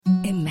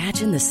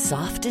Imagine the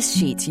softest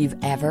sheets you've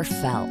ever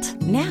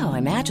felt. Now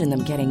imagine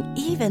them getting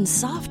even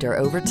softer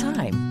over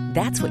time.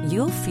 That's what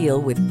you'll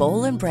feel with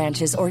Boll and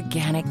Branch's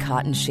organic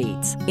cotton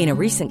sheets. In a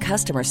recent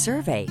customer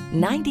survey,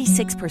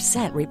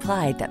 96%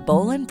 replied that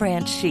Boll and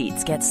Branch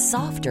sheets get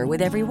softer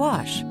with every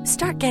wash.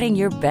 Start getting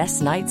your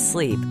best night's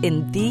sleep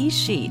in these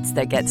sheets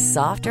that get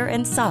softer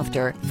and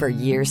softer for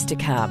years to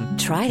come.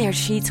 Try their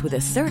sheets with a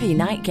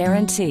 30-night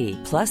guarantee.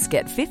 Plus,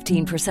 get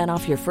 15%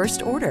 off your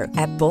first order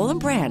at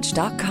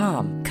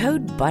bollandbranch.com.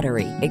 Code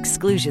BUTTERY.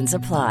 Exclusions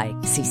apply.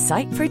 See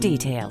site for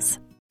details.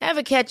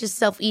 Ever catch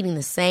yourself eating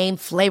the same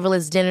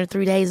flavorless dinner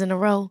 3 days in a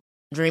row?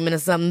 Dreaming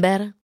of something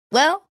better?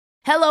 Well,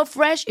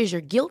 HelloFresh is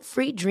your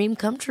guilt-free dream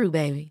come true,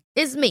 baby.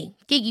 It's me,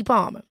 Keke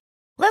Palmer.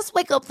 Let's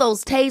wake up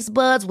those taste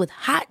buds with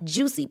hot,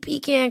 juicy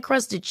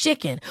pecan-crusted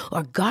chicken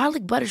or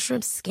garlic butter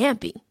shrimp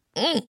scampi.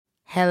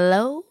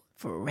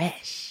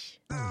 HelloFresh.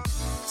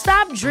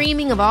 Stop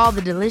dreaming of all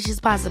the delicious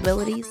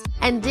possibilities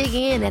and dig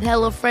in at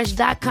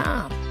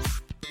HelloFresh.com.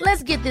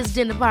 Let's get this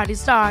dinner party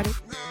started.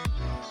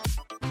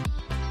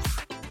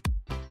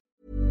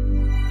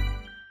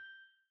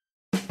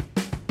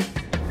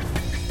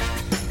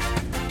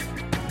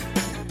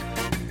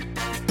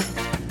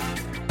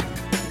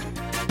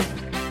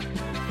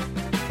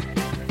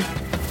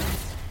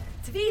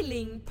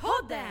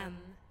 Tvillingpodden!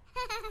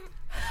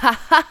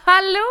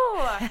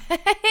 Hallå!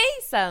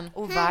 Hejsan!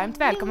 Och varmt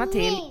välkomna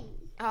till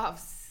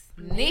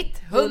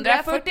avsnitt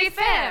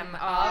 145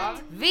 av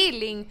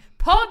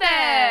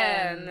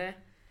Tvillingpodden!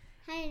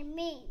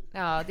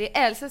 Ja, det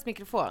är Elsas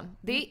mikrofon.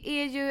 Det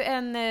är ju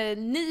en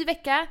ny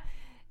vecka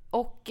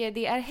och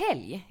det är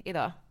helg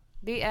idag.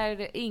 Det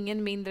är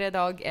ingen mindre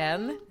dag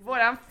än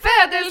våran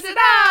födelsedag!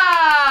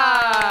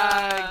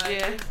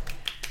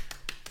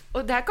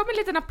 Och där kommer en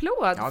liten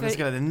applåd. Ja, den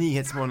skallade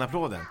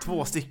nyhetsmorgonapplåden.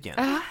 2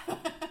 stycken.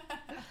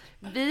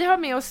 Vi har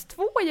med oss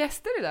 2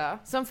 gäster idag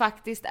som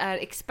faktiskt är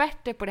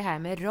experter på det här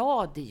med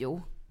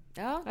radio.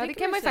 Ja, det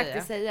kan man ju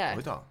faktiskt säga.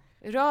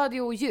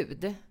 Radio och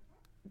ljud.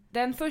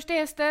 Den första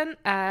gästen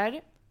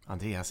är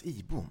Andreas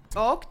Ibom.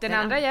 Och den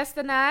andra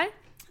gästen är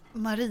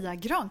Maria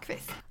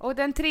Granqvist. Och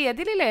den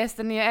tredje lilla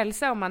gästen är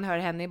Elsa, om man hör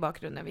henne i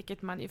bakgrunden,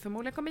 vilket man ju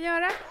förmodligen kommer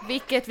göra.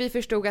 Vilket vi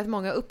förstod att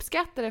många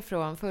uppskattade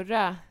från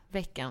förra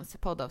veckans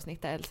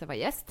poddavsnitt där Elsa var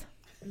gäst.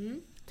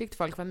 Tyckte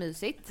folk var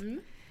mysigt.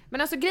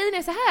 Men alltså grejen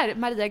är så här,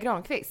 Maria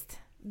Granqvist.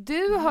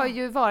 Du har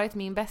ju varit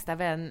min bästa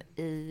vän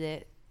i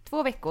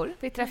 2 veckor.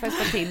 Vi träffades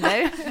på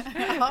Tinder.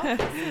 Ja,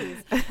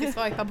 precis. Vi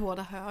swipar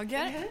båda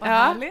höger. Vad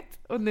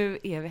härligt. Och nu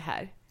är vi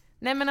här.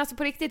 Nej men alltså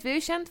på riktigt, vi har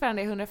ju känt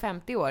varandra i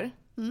 150 år.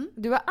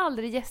 Du har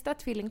aldrig gästat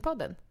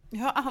Tvillingpodden.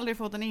 Jag har aldrig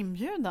fått en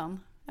inbjudan.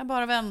 Jag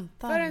bara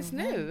väntar. Förrän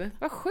nu?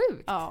 Vad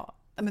sjukt. Ja,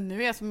 men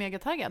nu är jag så mega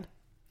taggad.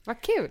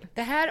 Vad kul.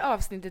 Det här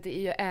avsnittet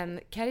är ju en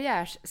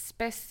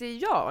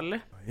karriärsspecial.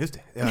 Just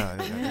det, jag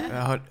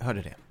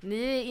hörde det.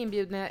 Ni är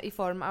inbjudna i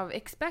form av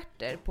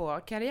experter på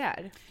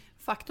karriär.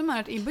 Faktum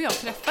är att Ibbe och jag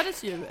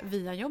träffades ju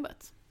via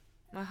jobbet.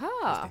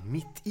 Aha.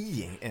 Mitt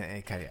i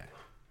en karriär.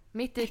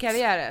 Mitt i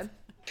karriären.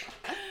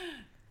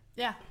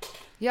 Ja.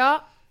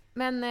 Ja,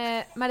 men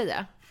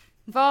Maria,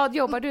 vad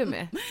jobbar du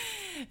med?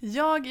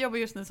 Jag jobbar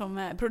just nu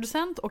som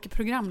producent och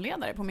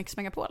programledare på Mix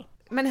Megapol.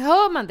 Men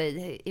hör man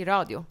dig i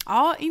radio?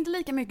 Ja, inte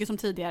lika mycket som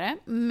tidigare.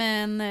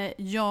 Men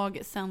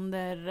jag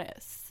sänder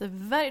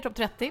Sverige Topp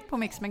 30 på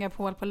Mix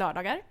Megapol på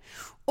lördagar.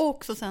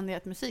 Och så sänder jag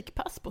ett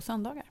musikpass på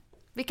söndagar.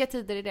 Vilka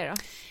tider är det då?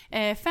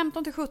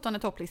 15-17 är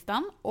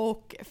topplistan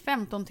och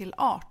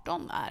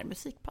 15-18 är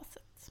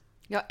musikpasset.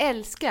 Jag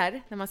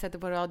älskar när man sätter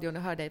på radion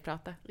och hör dig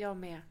prata. Jag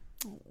med.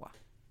 Åh,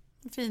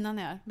 fina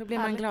ni är. Då blir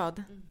man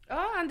glad.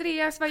 Ja,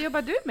 Andreas, vad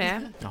jobbar du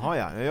med? Jaha,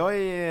 ja. Jag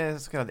är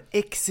så kallad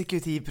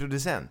exekutiv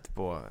producent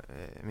på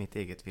mitt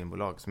eget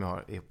filmbolag som jag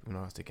har ihop med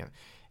några stycken.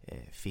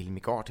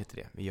 Filmic Art heter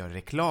det. Vi gör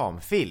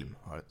reklamfilm.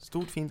 Har ett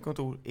stort fint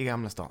kontor i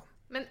Gamla stan.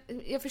 Men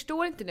jag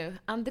förstår inte nu.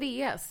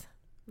 Andreas,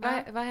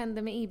 vad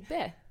hände med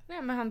Ibbe?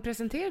 Nej, men han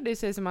presenterade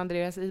sig som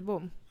Andreas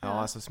Ibom. Ja,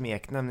 alltså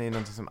smeknamn är ju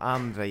något som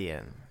andra ger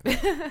en.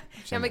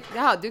 Ja, men,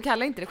 jaha, du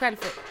kallar inte dig själv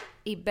för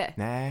Ibbe?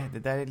 Nej, det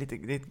där är det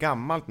är ett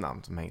gammalt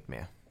namn som hängt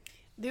med.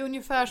 Det är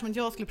ungefär som att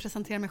jag skulle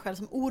presentera mig själv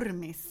som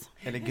Ormis.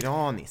 Eller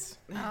Granis.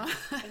 Ja.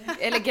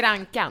 Eller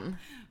Grankan.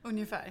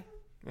 Ungefär.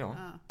 Ja.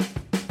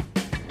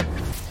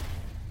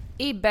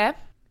 Ibbe,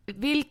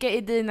 vilka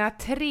är dina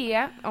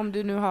 3, om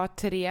du nu har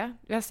 3,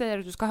 jag säger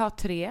att du ska ha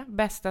 3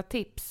 bästa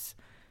tips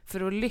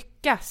för att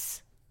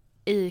lyckas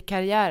i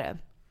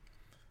karriären?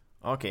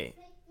 Okej.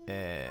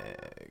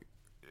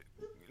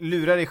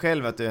 Lura dig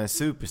själv att du är en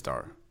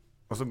superstar.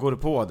 Och så går du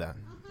på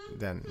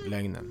den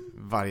lögnen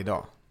varje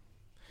dag.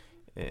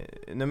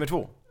 Nummer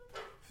 2.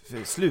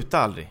 Sluta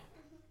aldrig.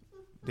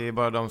 Det är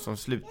bara de som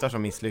slutar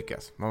som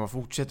misslyckas. Man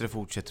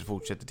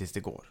fortsätter tills det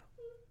går.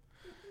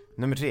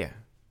 Nummer 3.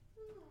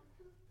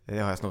 Det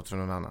har jag snott från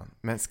någon annan.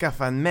 Men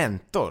skaffa en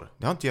mentor.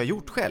 Det har inte jag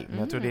gjort själv, men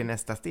jag tror det är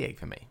nästa steg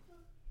för mig.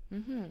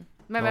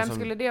 Men vem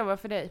skulle det vara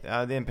för dig?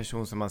 Ja, det är en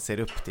person som man ser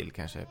upp till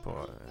kanske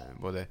på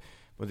både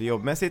Både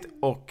jobbmässigt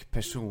och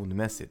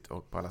personmässigt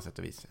och på alla sätt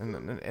och vis.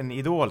 En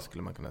idol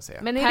skulle man kunna säga.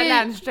 Men är Per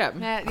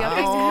Lernström?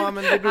 Ja,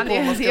 men det beror på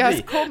vad man ska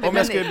bli. Om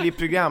jag skulle bli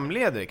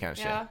programledare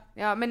kanske.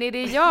 Ja, men är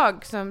det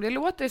jag som... Det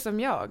låter som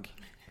jag.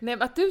 Nej,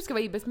 att du ska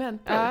vara Ibbes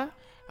mentor. Ja,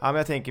 men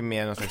jag tänker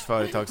mer någon slags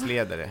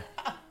företagsledare.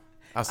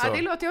 Alltså, ja,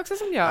 det låter ju också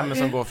som jag. Ja, men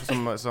som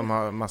går som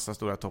har massa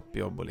stora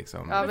toppjobb och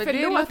liksom. Ja,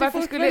 men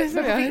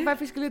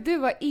varför skulle du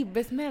vara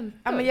Ibbes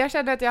mentor? Ja, men jag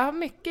känner att jag har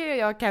mycket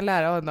jag kan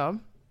lära honom.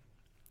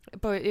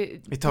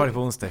 Vi tar det på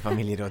onsdag i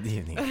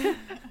familjerådgivning.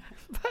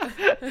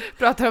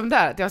 Pratar om det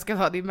här, att jag ska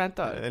vara din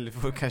mentor? Eller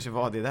får kanske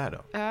vara det där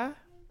då. Ja,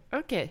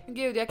 okej.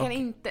 Gud,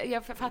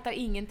 jag fattar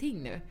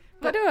ingenting nu.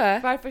 Vadå?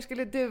 Varför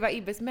skulle du vara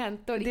Ibbes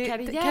mentor i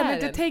karriären? Kan du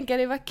inte tänka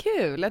dig vad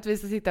kul att vi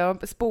ska sitta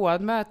och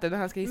spådmöten och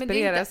han ska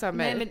inspireras av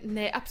mig?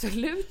 Nej,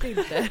 absolut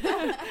inte.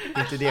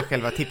 Inte det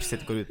själva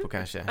tipset går ut på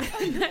kanske.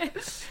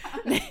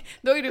 Nej,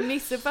 då är du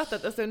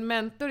missuppfattat. Alltså en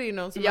mentor är ju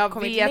någon som har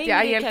kommit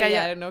längre i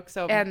karriären också.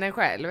 Än en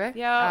själv.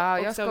 Ja,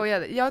 jag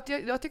skojade.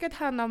 Jag tycker att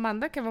Hanna och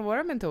Amanda kan vara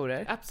våra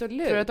mentorer.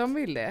 Absolut. Tror att de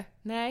vill det?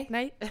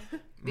 Nej.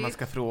 Man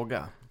ska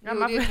fråga. Ja,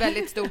 det är ett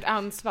väldigt stort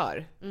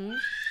ansvar. Mm.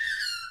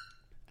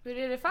 Hur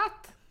är det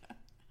fatt?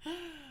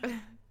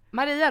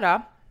 Maria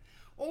då?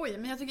 Oj,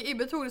 men jag tycker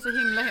Ibbe tog det så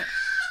himla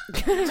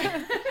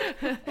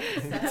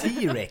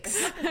T-Rex.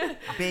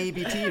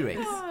 Baby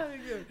T-Rex.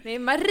 Nej,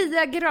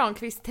 Maria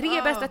Granqvist,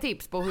 3 bästa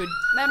tips på hur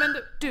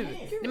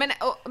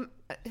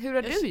hur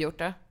har du gjort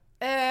det?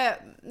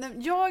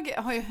 Jag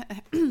har ju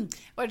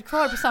varit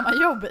kvar på samma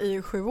jobb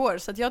i 7 år,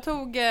 så att jag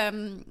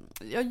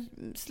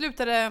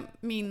slutade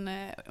min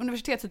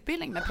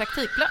universitetsutbildning med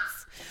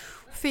praktikplats.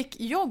 Fick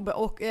jobb,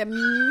 och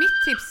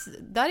mitt tips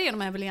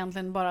därigenom är väl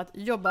egentligen bara att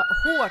jobba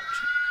hårt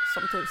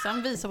som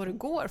tusan, visa vad du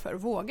går för,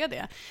 våga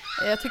det.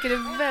 Jag tycker det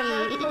är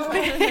väldigt...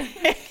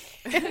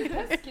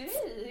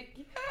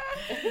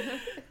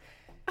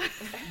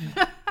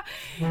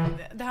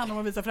 Det handlar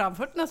om att visa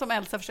framfötterna, som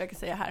Elsa försöker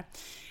säga här.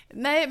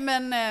 Nej,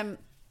 men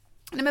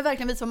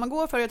verkligen visa vad man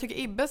går för. Jag tycker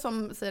Ibbe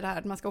som säger det här,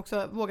 att man ska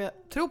också våga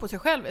tro på sig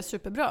själv, är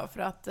superbra. För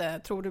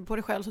att tror du på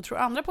dig själv så tror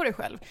andra på dig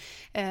själv.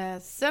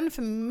 Sen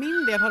för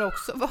min del har det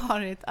också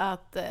varit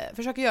att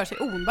försöka göra sig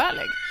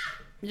oumbärlig.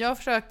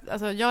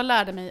 Jag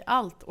lärde mig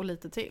allt och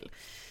lite till.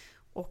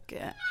 Och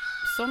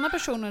sådana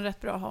personer är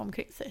rätt bra att ha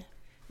omkring sig.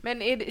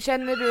 Men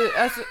känner du...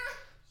 Alltså...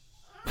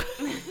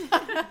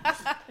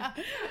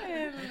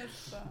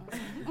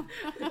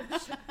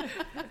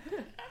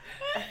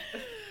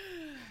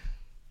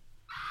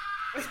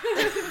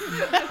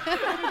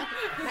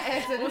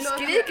 Hon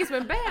skriker som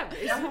en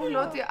bebis. Hon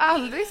låter ju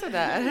aldrig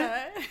sådär.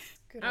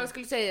 Jag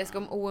skulle säga jag ska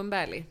om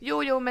oumbärlig.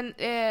 Jo, men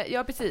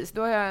ja, precis.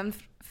 Då har jag en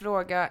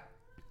fråga.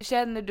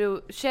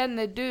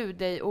 Känner du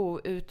dig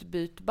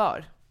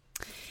outbytbar?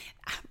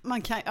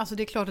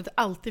 Det är klart att det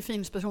alltid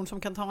finns personer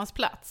som kan ta hans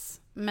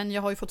plats. Men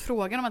jag har ju fått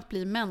frågan om att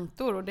bli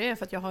mentor, och det är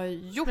för att jag har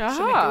gjort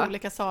så mycket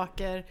olika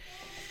saker.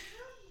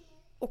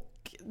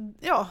 Och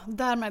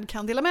därmed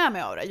kan dela med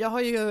mig av det. Jag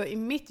har ju i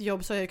mitt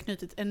jobb så har jag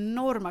knutit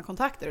enorma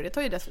kontakter, och det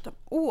tar ju dessutom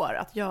år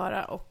att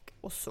göra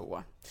och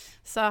så.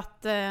 Så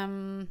att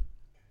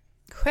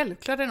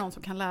självklart är det någon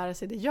som kan lära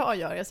sig det jag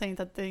gör. Jag säger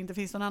inte att det inte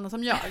finns någon annan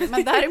som gör.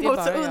 Men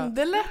däremot så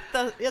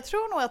underlättar. Jag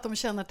tror nog att de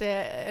känner att det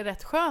är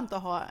rätt skönt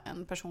att ha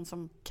en person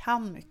som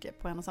kan mycket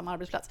på en och samma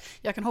arbetsplats.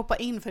 Jag kan hoppa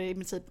in för i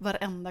princip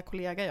varenda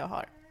kollega jag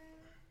har.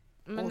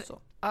 Och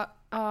så.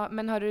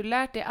 Men har du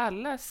lärt dig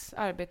allas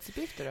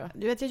arbetsuppgifter då?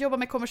 Du vet, jag jobbar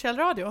med kommersiell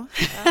radio.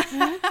 Ja.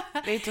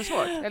 Det är inte så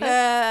svårt, eller?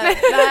 Nej,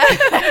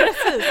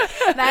 precis.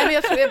 Nej, men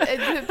jag tror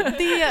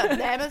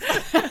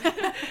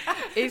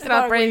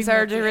It's not brain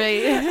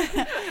surgery.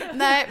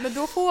 Nej, men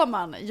då får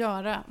man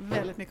göra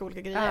väldigt mycket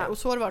olika grejer. Och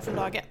så har det varit från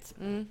dag ett.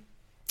 Mm.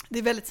 Det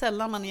är väldigt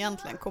sällan man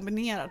egentligen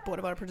kombinerar att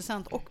både vara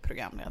producent och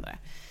programledare.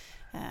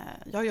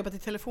 Jag har jobbat i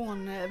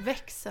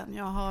telefonväxeln.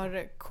 Jag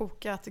har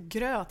kokat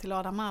gröt till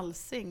Adam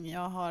Alsing.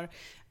 Jag har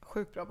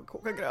sjukt bra på att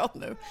koka gröt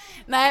nu.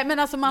 Nej, men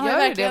alltså man har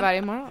verkligen... det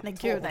varje morgon? Nej,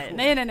 gud, nej.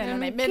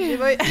 Men det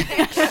var ju...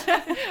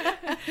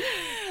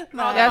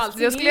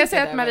 Jag skulle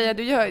säga att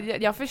Maria,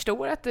 jag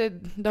förstår att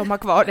de har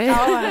kvar dig.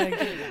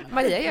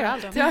 Maria gör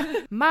allt. Ja.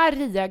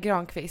 Maria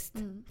Granqvist,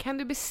 kan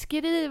du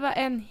beskriva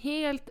en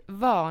helt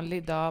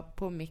vanlig dag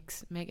på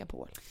Mix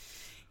Megapol?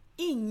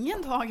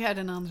 Ingen dag är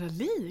den andra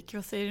lik.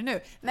 Vad säger du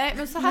nu? Nej,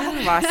 men så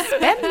här. Vad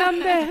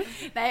spännande.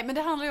 Nej, men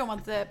det handlar ju om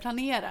att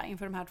planera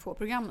inför de här 2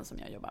 programmen som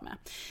jag jobbar med.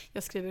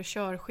 Jag skriver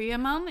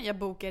körscheman, jag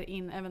bokar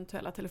in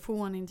eventuella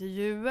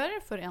telefonintervjuer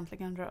för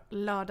Äntligen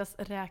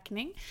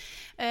lördagsräkning.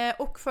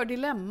 Och för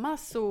Dilemma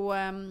så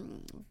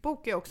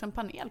bokar jag också en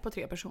panel på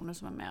 3 personer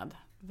som är med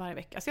varje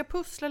vecka. Så jag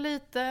pusslar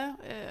lite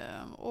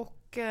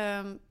och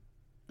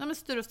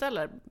styr och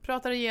ställer.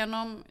 Pratar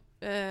igenom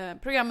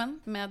programmen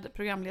med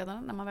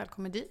programledaren när man väl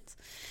kommer dit.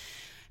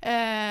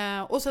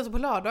 Och sen så på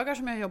lördagar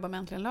som jag jobbar med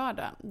Äntligen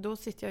lördag, då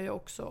sitter jag ju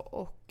också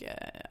och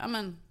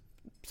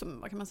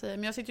vad kan man säga,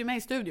 men jag sitter ju med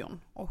i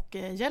studion och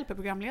hjälper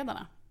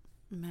programledarna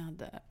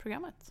med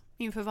programmet.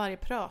 Inför varje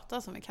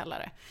prata som vi kallar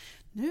det.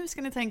 Nu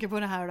ska ni tänka på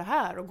det här och det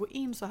här och gå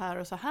in så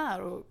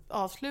här och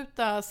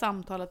avsluta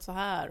samtalet så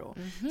här. Och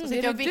så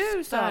sitter jag och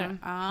viftar.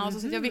 Ja, och så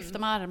sitter jag och viftar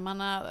med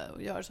armarna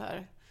och gör så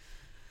här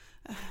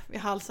vid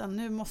halsen.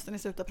 Nu måste ni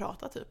sluta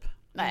prata typ.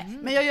 Nej,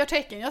 men jag gör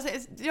tecken.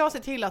 Jag ser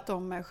till att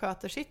de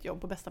sköter sitt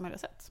jobb på bästa möjliga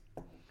sätt.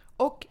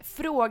 Och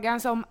frågan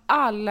som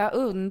alla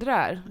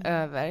undrar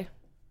över.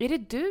 Är det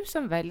du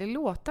som väljer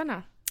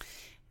låtarna?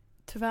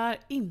 Tyvärr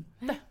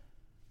inte.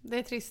 Det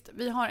är trist.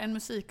 Vi har en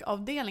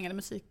musikavdelning eller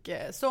musik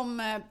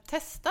som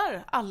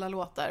testar alla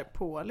låtar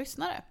på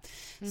lyssnare.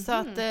 Så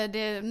att det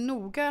är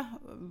noga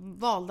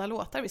valda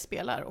låtar vi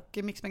spelar och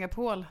Mix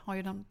Megapol har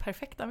ju den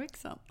perfekta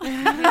mixen.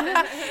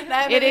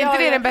 Nej, är det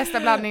inte den bästa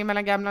blandningen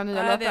mellan gamla och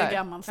nya låtar? Det är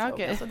gammal slogan,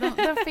 okay. så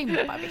den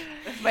fimpar vi.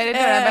 Vad är det då,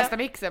 den bästa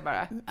mixen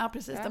bara? Ja,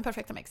 precis. Den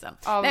perfekta mixen.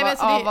 Av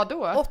vad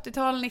då?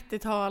 80-tal,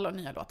 90-tal och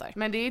nya låtar.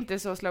 Men det är inte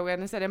så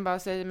slogan, så den bara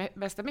säger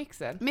bästa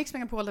mixen? Mix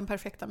Megapol, den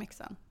perfekta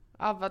mixen.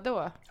 Av vad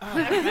då?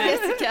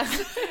 Jessica.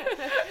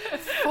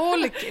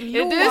 Folk är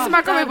det du som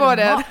har kommit på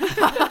den?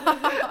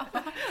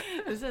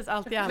 Precis,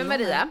 allt i alla. Men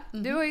Maria,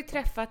 du har ju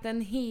träffat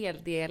en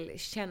hel del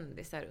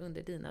kändisar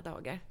under dina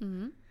dagar.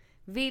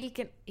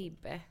 Vilken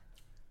Ibbe?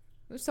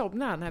 Nu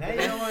somnar han här.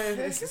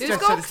 Nej, du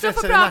ska också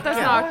få prata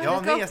snart.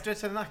 Ja, nej, jag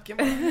stretchade nacken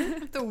bara.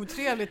 Det är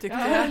otrevligt tycker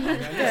jag.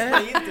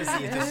 Jag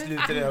intensivt och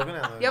sluter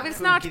ögonen. Jag vill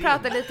snart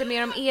prata lite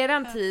mer om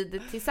eran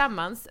tid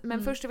tillsammans.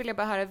 Men först vill jag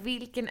bara höra,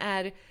 vilken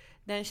är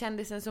den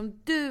kändisen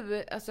som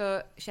du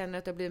känner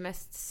att du blir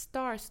mest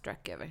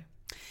starstruck över?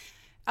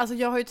 Alltså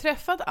jag har ju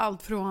träffat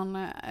allt från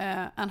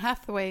Anne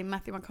Hathaway,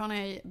 Matthew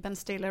McConaughey, Ben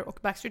Stiller och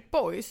Backstreet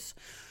Boys.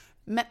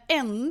 Men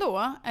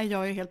ändå är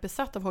jag ju helt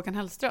besatt av Håkan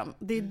Hellström.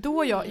 Det är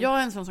då jag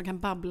är en sån som kan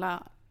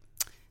babbla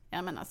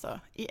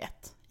i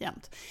ett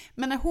jämt.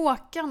 Men när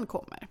Håkan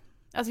kommer,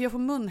 alltså jag får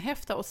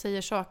munhäfta och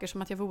säger saker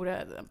som att jag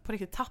vore på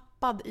riktigt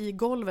tappad i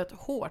golvet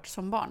hårt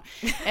som barn.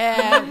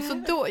 Så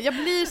då, jag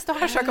blir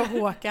starstruck av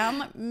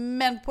Håkan,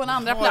 men på en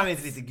andra plats. Har han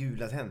inte lite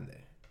gula tänder?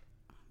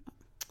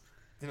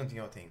 Det är någonting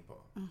jag har tänkt på.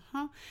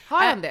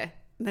 Har han det?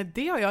 Nej,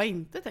 det har jag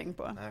inte tänkt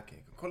på. Nej,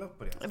 okej. Kolla upp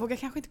på det. Jag vågar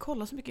kanske inte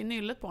kolla så mycket i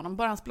nyllet på honom.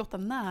 Bara hans blotta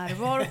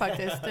närvaro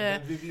faktiskt.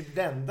 Du blir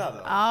bländad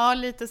då? Ja,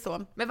 lite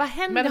så. Men vad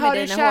händer med har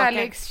dig du när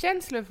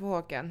kärlekskänslor för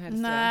Håkan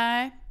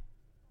Hellström?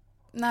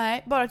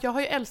 Nej, bara att jag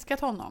har ju älskat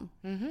honom.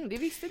 Det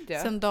visste inte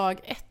jag. Sen dag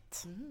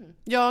 1.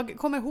 Jag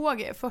kommer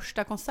ihåg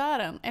första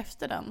konserten.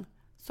 Efter den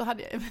så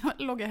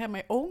låg jag hemma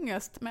i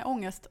ångest. Med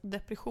ångest och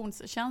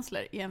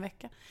depressionskänslor i en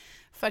vecka.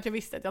 För att jag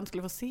visste att jag inte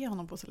skulle få se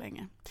honom på så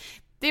länge.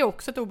 Det är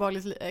också ett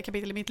obehagligt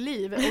kapitel i mitt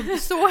liv. Och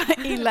så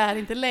illa är det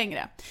inte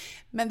längre.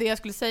 Men det jag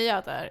skulle säga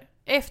att är,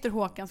 efter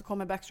Håkan så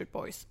kommer Backstreet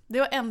Boys. Det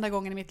var enda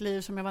gången i mitt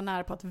liv som jag var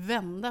nära på att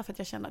vända. För att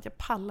jag kände att jag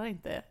pallar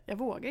inte, jag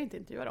vågar inte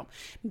intervjua dem.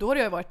 Då hade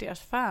jag varit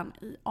deras fan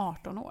i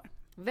 18 år.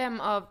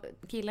 Vem av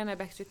killarna i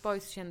Backstreet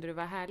Boys kände du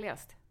var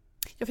härligast?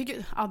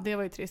 Det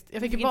var ju trist.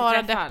 Jag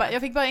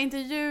fick bara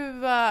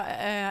intervjua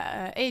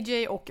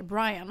AJ och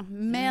Brian.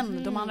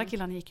 Men de andra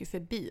killarna gick ju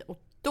förbi.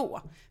 Och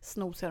då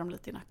snosade de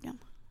lite i nacken.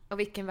 Och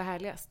vilken var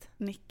härligast?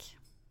 Nick.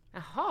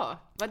 Jaha,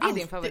 var det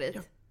din favorit?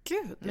 Ja,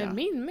 gud, ja. Men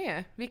min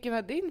med. Vilken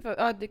var din favorit?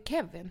 Ja, det är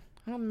Kevin.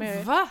 Han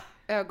med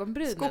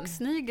ögonbrynen.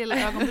 Skogssnigel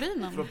eller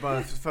ögonbrynen. Förlåt,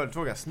 bara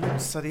följdfråga.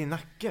 Snosade i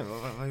nacken?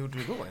 Vad gjorde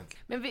du då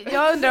egentligen? Men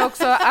jag undrar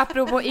också,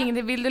 apropå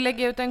Ingrid, vill du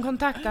lägga ut en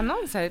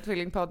kontaktannons här i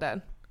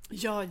Tvillingpodden?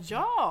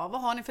 Ja,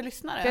 vad har ni för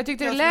lyssnare? För jag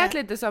tyckte det lät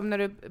lite som när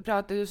du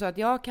pratade, du sa att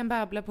jag kan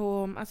babbla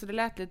på, alltså det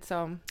lät lite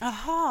som...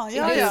 Aha,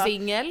 är du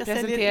singel?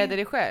 Presenterade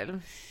dig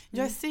själv.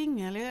 Jag är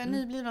singel, jag är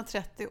nyblivna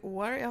 30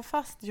 år, jag har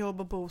fast jobb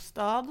och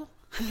bostad.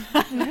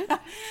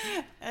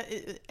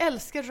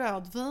 Älskar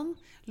rödvin,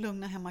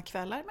 lugna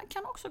hemmakvällar, men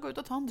kan också gå ut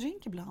och ta en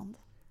drink ibland.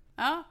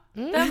 Ja,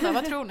 den då,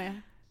 vad tror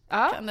ni?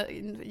 Ja. Kan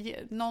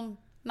någon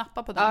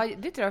nappa på den? Ja,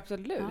 det tror jag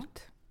absolut.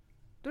 Ja.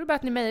 Då är det bara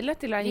att ni mejlar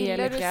till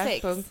Angelica.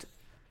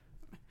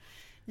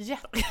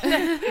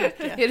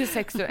 Är du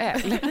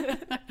sexuell?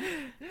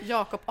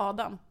 Jakob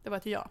Adam, det var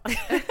ett ja.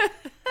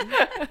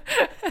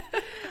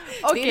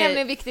 Det är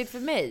nämligen viktigt för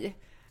mig.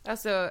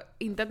 Alltså,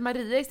 inte att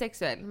Maria är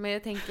sexuell, men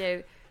jag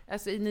tänker,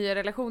 alltså i nya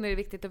relationer är det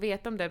viktigt att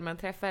veta om den man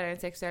träffar är en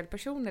sexuell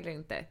person eller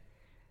inte.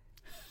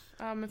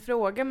 Ja, men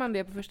frågar man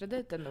det på första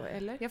dejten då,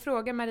 eller? Jag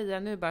frågar Maria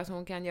nu bara så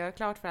hon kan göra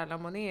klart för alla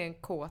om hon är en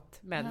kåt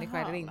människa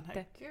eller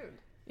inte.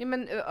 Ja,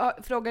 men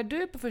frågar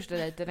du på första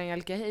dejten,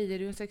 Angelica, hej, är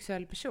du en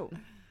sexuell person?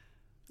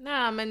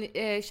 Nej, men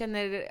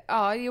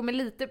känner, men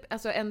lite,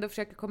 alltså ändå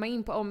försöker komma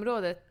in på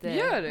området.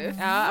 Gör du?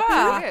 Ja,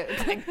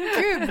 absolut.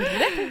 Gud,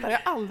 det har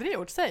jag aldrig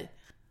gjort, säg.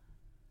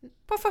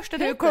 På första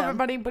dejten. Hur kommer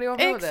man in på det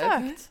området?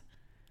 Exakt.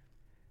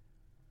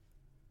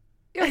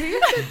 Jag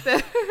vet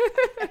inte.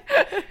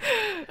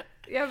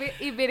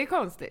 Är det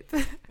konstigt?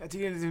 Jag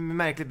tycker det är ett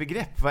märkligt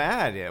begrepp. Vad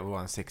är det att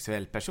vara en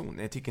sexuell person?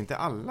 Jag tycker inte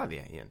alla det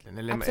egentligen.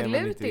 Eller absolut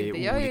är man inte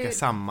i olika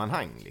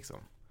sammanhang liksom?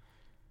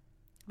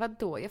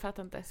 Vadå? Jag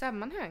fattar inte.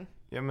 Sammanhang?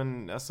 Ja,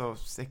 men alltså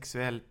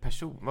sexuell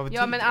person. Vad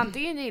betyder ja, men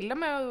antingen gillar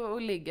man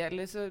att ligga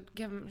eller så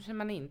kanske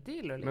man inte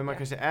gillar att ligga. Men man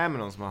kanske är med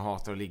någon som man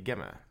hatar att ligga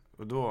med.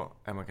 Och då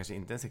är man kanske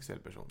inte en sexuell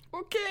person.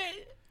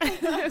 Okej.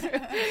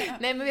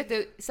 Nej, men vet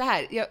du, så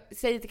här, jag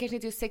säger inte kanske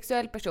inte just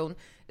sexuell person,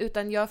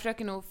 utan jag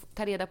försöker nog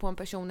ta reda på om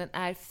personen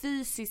är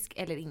fysisk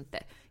eller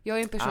inte. Jag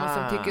är en person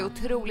som tycker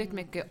otroligt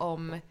mycket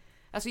om,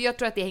 alltså jag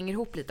tror att det hänger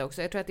ihop lite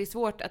också. Jag tror att det är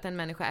svårt att en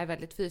människa är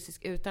väldigt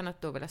fysisk utan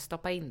att då vilja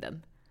stoppa in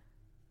den.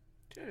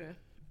 Tror du?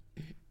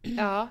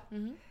 Ja.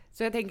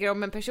 Så jag tänker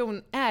om en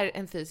person är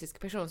en fysisk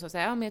person som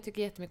säger, ja men jag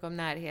tycker jättemycket om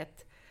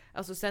närhet.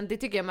 Alltså sen, det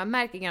tycker jag man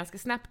märker ganska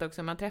snabbt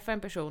också om man träffar en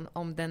person,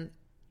 om den,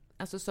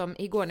 alltså som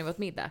igår när vi åt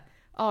middag,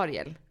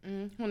 Ariel,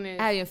 Hon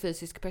är ju en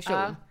fysisk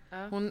person.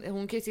 Ja.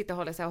 Hon kan ju sitta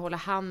och hålla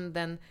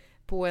handen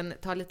på en,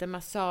 ta lite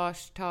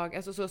massagetag,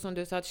 alltså så som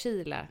du sa att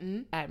Sheila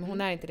är, men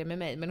hon är inte det med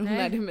mig, men hon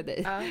är det med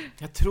dig. Ja.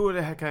 Jag tror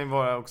det här kan ju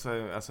vara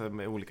också alltså,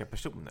 med olika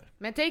personer.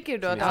 Men tänker du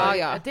då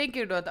att, tänker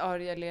du då att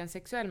Ariel är en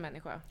sexuell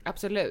människa?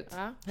 Absolut.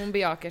 Ja. Hon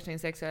bejakar sin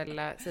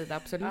sexuella sida,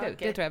 absolut. Okay.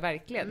 Det tror jag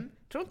verkligen.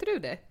 Tror inte du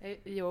det?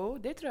 Jo,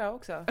 det tror jag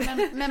också.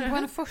 Men på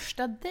en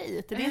första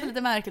dejt, det är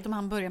lite märkligt om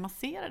han börjar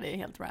massera dig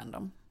helt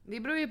random. Det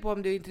beror ju på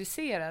om du är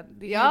intresserad.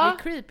 Det är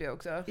creepy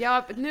också.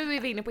 Ja, nu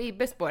är vi inne på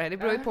Ibbes spår här. Det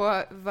beror ju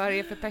på vad det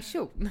är för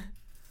person.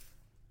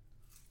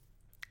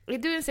 Är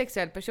du en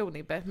sexuell person,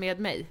 Ibbe, med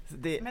mig?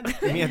 Med dig?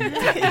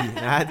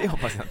 Nej, det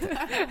hoppas jag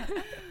inte.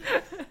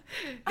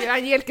 Det är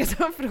Angelica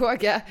som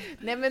frågar.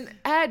 Nej, men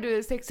är du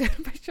en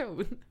sexuell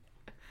person?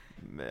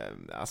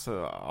 Alltså,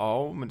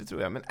 ja, men det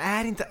tror jag. Men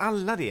är inte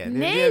alla det? Det är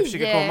Nej! det jag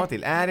försöker komma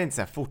till. Är det inte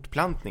så här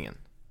fortplantningen?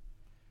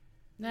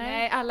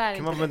 Nej, alla är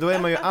inte. Men då är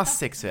man ju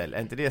asexuell.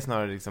 Är inte det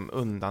snarare liksom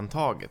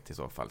undantaget i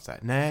så fall? Så här,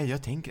 nej,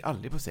 jag tänker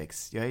aldrig på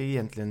sex. Jag är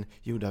egentligen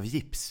gjord av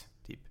gips,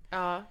 typ.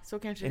 Ja, så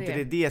kanske det är.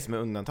 Inte det som är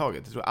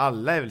undantaget? Jag tror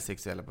alla är väl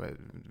sexuella på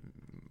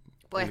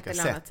ett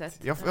eller annat sätt.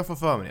 Jag får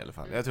för mig i alla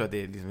fall. Jag tror att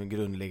det är liksom en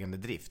grundläggande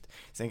drift.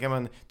 Sen kan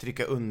man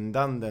trycka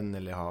undan den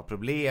eller ha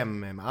problem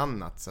med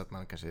annat så att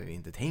man kanske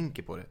inte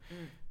tänker på det.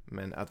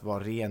 Men att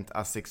vara rent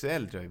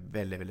asexuell tror jag är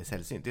väldigt, väldigt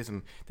sällsynt. Det är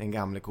som den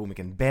gamla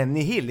komikern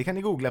Benny Hill. Det kan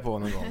ni googla på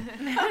någon gång.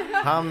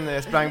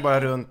 Han sprang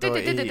bara runt och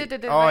i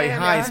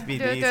high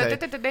speed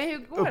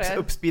i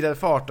uppspeedad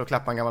fart och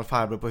klappade en gammal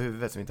farbror på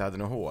huvudet som inte hade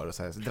något hår och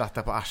så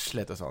dratta på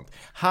arslet och sånt.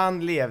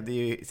 Han levde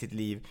ju sitt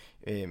liv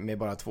med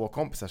bara 2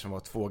 kompisar som var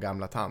 2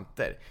 gamla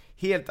tanter.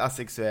 Helt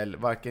asexuell,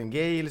 varken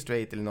gay eller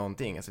straight eller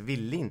någonting. Alltså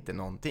ville inte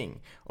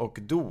någonting. Och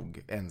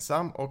dog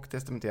ensam och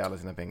testamenterade alla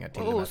sina pengar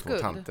till de här 2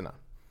 tanterna.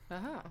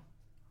 Jaha.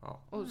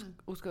 Ja.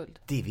 Oskuld.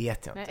 Det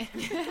vet jag inte.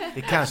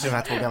 Det kanske de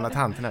här 2 gamla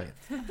tanterna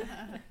vet.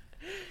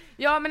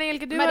 Ja, men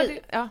Angelica,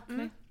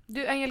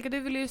 du Angelica, du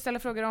ville ju ställa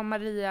frågor om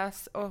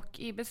Marias och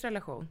Ibbes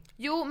relation.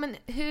 Jo, men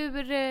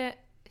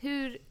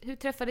hur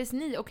träffades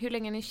ni och hur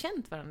länge har ni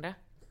känt varandra?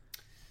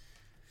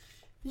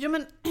 Jo,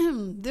 men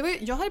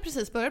jag hade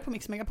precis börjat på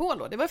Mix Megapol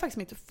då. Det var ju faktiskt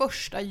mitt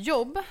första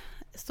jobb.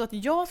 Så att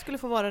jag skulle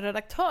få vara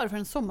redaktör för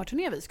en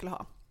sommarturné vi skulle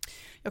ha.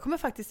 Jag kommer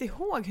faktiskt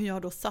ihåg hur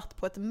jag då satt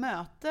på ett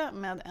möte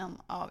med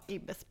en av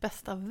Ibbes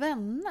bästa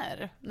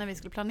vänner när vi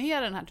skulle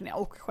planera den här turnén,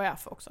 och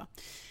chef också.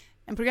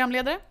 En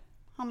programledare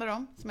handlar det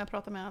om, som jag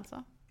pratade med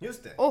alltså.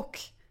 Just det. Och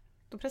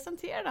då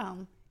presenterade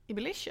han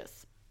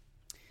Ibbelicious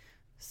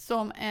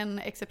som en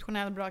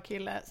exceptionellt bra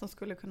kille som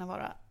skulle kunna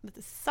vara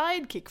lite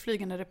sidekick,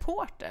 flygande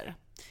reporter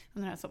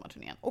under den här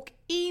sommarturnén. Och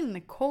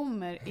in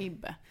kommer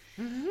Ibbe.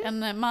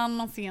 En man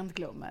man sent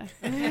glömmer.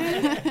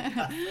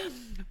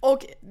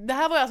 Och det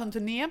här var alltså en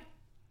turné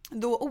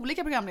då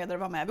olika programledare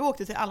var med. Vi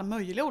åkte till alla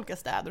möjliga olika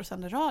städer och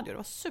sände radio. Det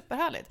var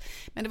superhärligt.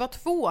 Men det var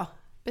 2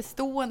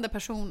 bestående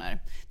personer.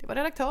 Det var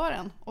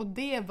redaktören och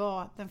det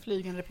var den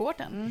flygande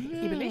reportern,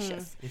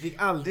 Ibbelicious. Vi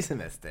fick aldrig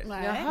semester.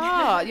 Nej.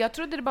 Jaha, jag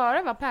trodde det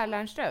bara var Per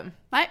Lernström.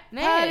 Nej,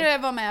 Per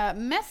var med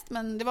mest,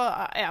 men det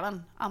var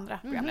även andra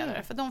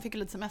programledare. För de fick ju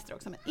lite semester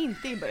också, men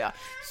inte Ibbe och jag.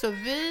 Så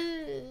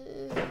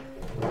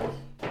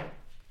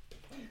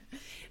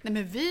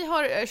vi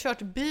har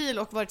kört bil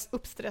och varit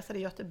uppstressade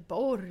i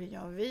Göteborg.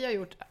 Och vi har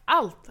gjort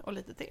allt och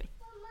lite till.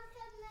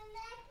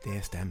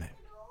 Det stämmer.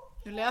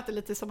 Nu lät det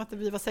lite som att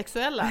vi var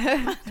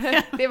sexuella.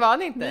 Det var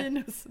ni inte.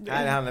 Minus.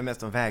 Nej, det handlar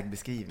mest om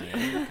vägbeskrivningar.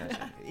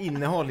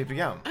 Innehåll i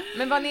program.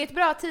 Men var ni ett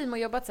bra team och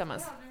jobbat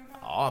tillsammans?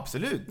 Ja,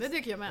 absolut. Det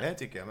tycker jag med. Det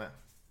tycker jag med.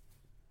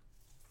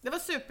 Det var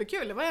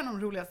superkul. Det var en av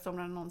de roligaste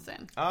somrarna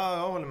någonsin. Ja,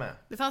 jag håller med.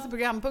 Det fanns en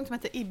programpunkt som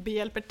hette Ibbe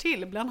hjälper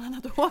till. Bland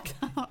annat åkte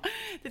han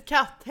till ett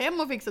katthem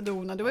och fixade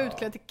dona. Det var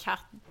utklädd till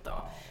katt.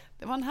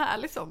 Det var en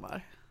härlig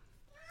sommar.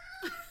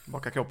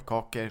 Baka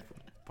kroppkakor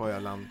på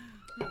Öland.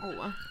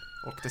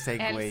 Åkte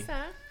segway. Elsa?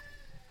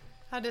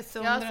 Hade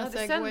sönder en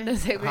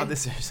segway.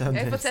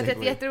 Jag har fått sett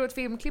ett jätteroligt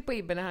filmklipp på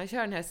Ibbe när han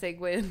kör den här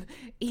segwayen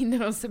in i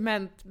någon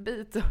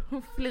cementbit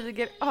och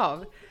flyger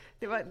av.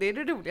 Det är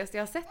det roligaste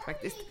jag har sett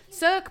faktiskt.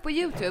 Sök på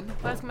YouTube.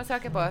 Vad ska man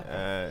söka på?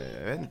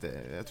 Jag vet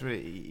inte. Jag tror det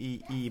är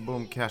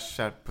Ibom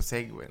kraschar på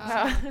segway.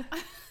 Ja.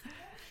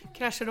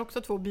 Kraschar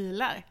också 2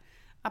 bilar.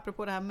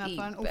 Apropå det här med att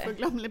vara en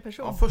oförglömlig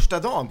person. Ja, första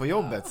dagen på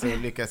jobbet så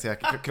lyckades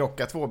jag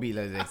krocka 2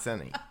 bilar i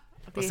direktsändning.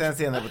 Och sen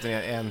senare på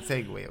turnén en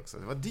segway också.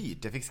 Det var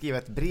dyrt. Jag fick skriva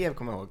ett brev,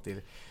 kommer jag ihåg,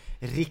 till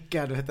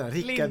Rickard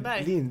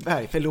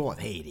Lindberg. Förlåt,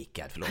 hej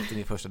Rickard, förlåt, det är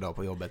min första dag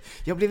på jobbet.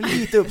 Jag blev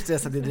lite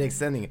uppstressad i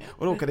direktsändning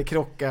och råkade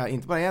krocka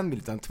inte bara en bil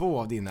utan 2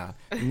 av dina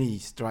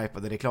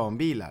nystripade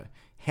reklambilar.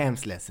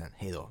 Hemskt ledsen,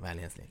 hej då, väl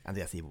hälsning,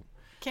 Andreas Ivo.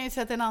 Kan ju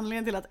säga att det är en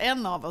anledning till att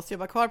en av oss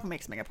jobbar kvar på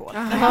Mix Megapol.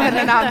 Men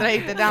den andra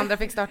inte, den andra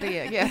fick starta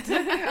eget.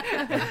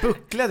 Jag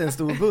bucklade en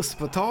stor buss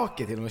på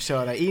taket genom att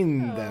köra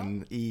in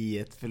den i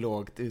ett för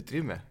lågt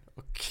utrymme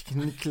och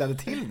knycklade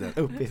till den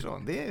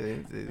uppifrån. Det är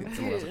inte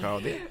så många som klarar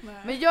av det.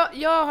 Men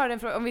jag har en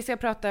fråga, om vi ska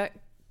prata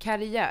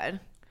karriär.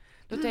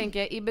 Då tänker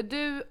jag, Ibbe,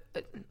 du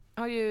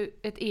har ju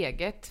ett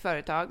eget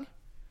företag.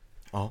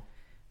 Ja.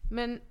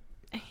 Men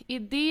är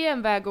det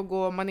en väg att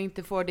gå om man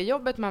inte får det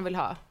jobbet man vill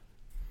ha?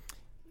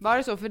 Var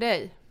det så för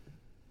dig?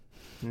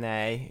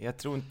 Nej, jag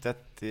tror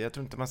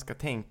inte man ska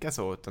tänka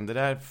så, utan det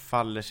där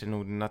faller sig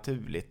nog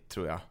naturligt,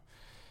 tror jag.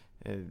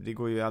 Det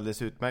går ju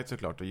alldeles utmärkt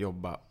såklart att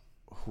jobba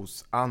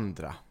hos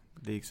andra.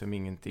 Det är liksom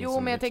ingenting. Jo,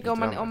 men jag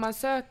tänker om man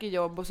söker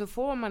jobb och så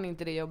får man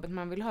inte det jobbet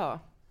man vill ha.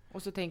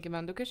 Och så tänker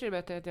man, då kanske det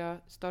är bättre att jag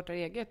startar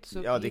eget.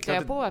 Så hittar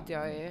jag på att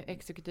jag är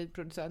exekutiv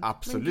producent.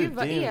 Absolut. Men gud,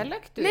 vad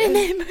elak du är.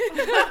 Nej.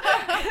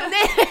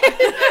 Nej.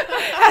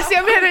 Alltså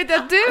jag menar inte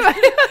att du...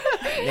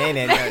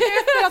 Nej.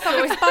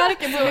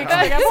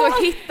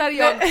 Så hittar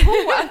jag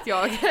på att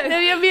jag...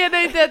 Nej, jag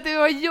menar inte att du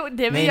har gjort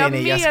det.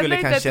 Nej, jag skulle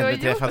kanske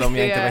beträffa dem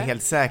jag inte var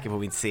helt säker på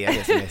mitt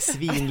CV som är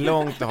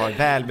svinlångt och har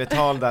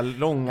välbetalda,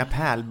 långa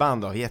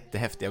pärlband och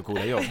jättehäftiga och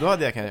coola jobb. Då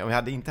hade jag kanske, om jag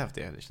hade inte haft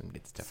det, hade jag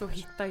lite träffat. Så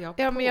hittar jag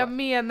på. Ja, men jag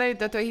menar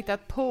inte att du har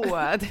hittat på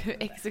att du är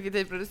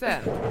exekutiv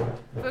producent.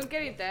 Funkar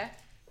det inte?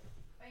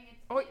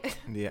 Oj,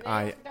 det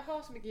är jag inte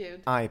ha så mycket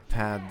ljud.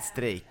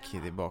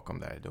 iPad-strejk det är bakom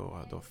där,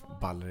 då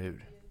ballar det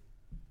ur.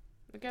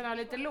 Du kan ha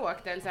lite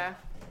lågt, Elsa.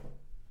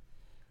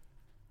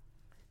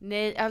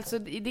 Nej, alltså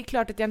det är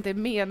klart att jag inte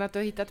menar att du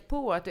har hittat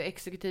på att du är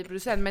exekutiv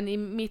producent. Men i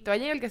mitt och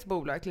Angelikas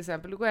bolag till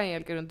exempel, då går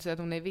Angelica runt och säger att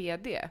hon är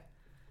vd.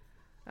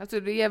 Alltså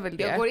det är väl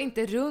det. Jag går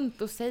inte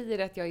runt och säger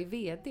att jag är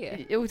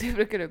vd. Jo, det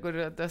brukar du gå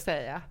runt och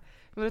säga.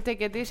 Men då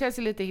tänker jag att det känns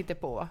ju lite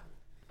hittepå.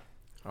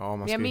 Ja,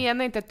 Men jag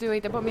menar inte att du har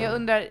hittat på, men jag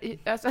undrar,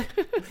 alltså,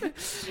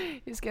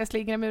 hur ska jag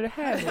slingra mig ur det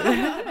här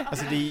nu?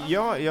 Alltså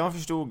jag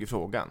förstod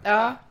frågan.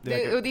 Ja,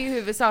 Det och det är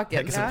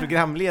huvudsaken. som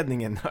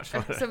programledningen har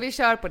svarat. Så vi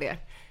kör på det.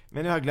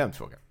 Men nu har jag glömt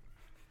frågan.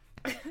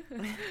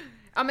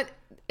 Ja, men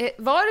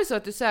var det så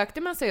att du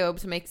sökte massa jobb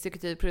som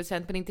exekutiv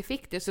producent men inte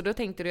fick det, så då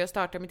tänkte du jag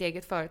startar mitt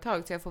eget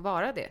företag så jag får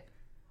vara det?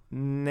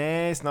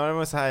 Nej, snarare var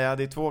det så här, jag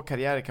hade 2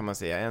 karriärer kan man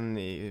säga. En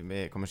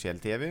med kommersiell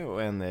tv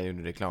och en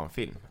gjorde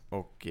reklamfilm.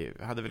 Och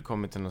hade väl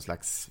kommit till någon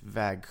slags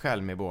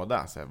vägskäl med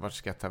båda. Så här, vart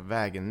ska jag ta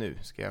vägen nu?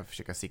 Ska jag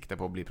försöka sikta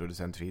på att bli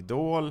producent för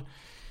Idol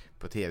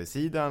på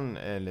tv-sidan?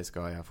 Eller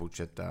ska jag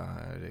fortsätta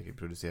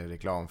producera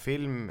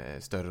reklamfilm,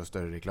 större och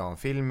större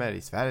reklamfilmer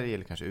i Sverige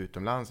eller kanske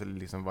utomlands? Eller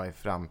liksom vad är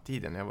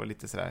framtiden? Jag var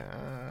lite sådär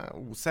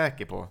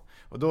osäker på.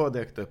 Och då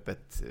dök det upp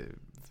ett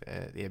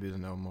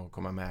erbjudande om att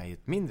komma med i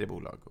ett mindre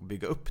bolag och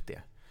bygga upp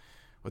det.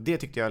 Och det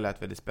tyckte jag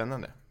lät väldigt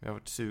spännande. Jag har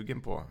varit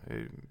sugen på,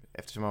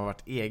 eftersom man har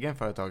varit egen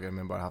företagare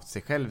men bara haft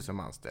sig själv som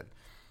anställd,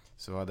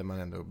 så hade man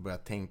ändå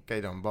börjat tänka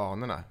i de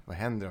banorna. Vad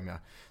händer om jag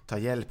tar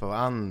hjälp av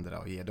andra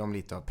och ger dem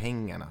lite av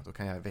pengarna? Då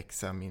kan jag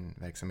växa min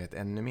verksamhet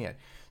ännu mer.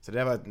 Så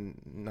det var ett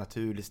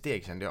naturligt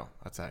steg, kände jag.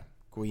 Att så här,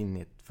 gå in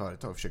i ett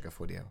företag och försöka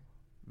få det att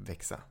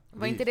växa.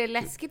 Var inte det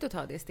läskigt att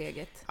ta det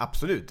steget?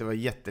 Absolut, det var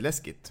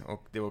jätteläskigt.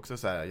 Och det var också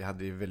så här, jag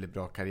hade ju väldigt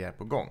bra karriär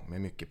på gång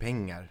med mycket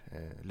pengar,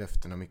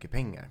 löften och mycket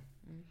pengar.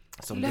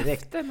 Som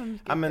direkt,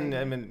 ja,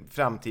 men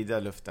framtida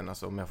löften,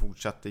 alltså om jag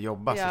fortsatte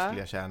jobba så skulle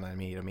jag tjäna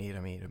mer och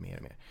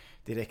mer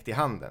direkt i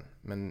handen.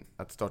 Men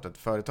att starta ett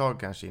företag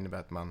kanske innebär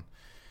att man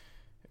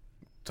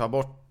tar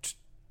bort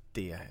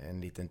det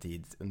en liten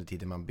tid under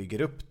tiden man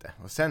bygger upp det,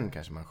 och sen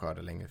kanske man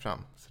skördar längre fram.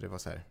 Så det var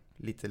så här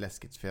lite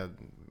läskigt, för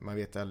man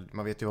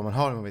vet ju vad man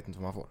har, men man vet inte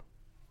vad man får.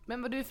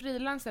 Men var du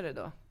frilansare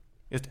då?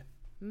 Just det.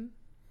 Mm.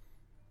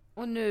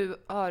 Och nu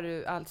har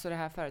du alltså det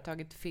här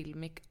företaget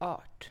Filmic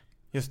Art.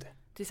 Just det.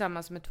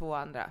 Tillsammans med 2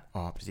 andra.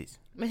 Ja, precis.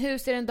 Men hur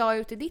ser en dag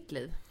ut i ditt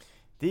liv?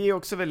 Det är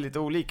också väldigt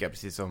olika,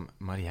 precis som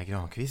Maria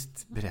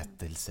Granqvists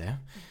berättelse.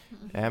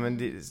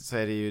 Men så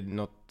är det ju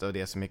något av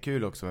det som är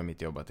kul också med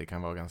mitt jobb, att det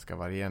kan vara ganska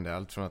varierande.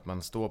 Allt från att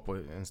man står på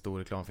en stor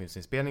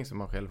reklamfilmsinspelning som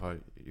man själv har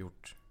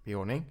gjort i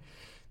ordning,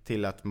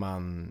 till att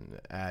man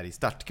är i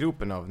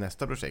startgropen av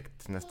nästa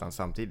projekt nästan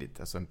samtidigt.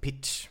 Alltså en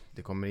pitch.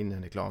 Det kommer in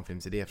en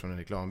reklamfilmsidé från en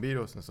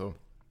reklambyrå, och sen så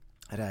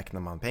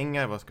räknar man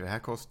pengar. Vad ska det här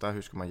kosta?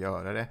 Hur ska man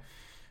göra det?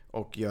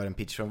 Och gör en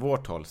pitch från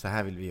vårt håll. Så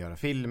här vill vi göra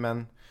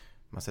filmen.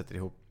 Man sätter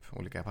ihop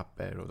olika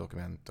papper och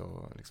dokument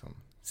och liksom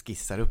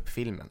skissar upp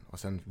filmen. Och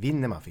sen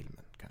vinner man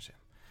filmen kanske.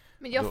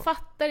 Men jag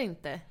fattar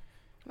inte.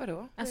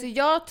 Vadå? Alltså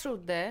jag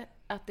trodde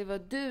att det var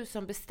du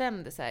som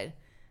bestämde så här.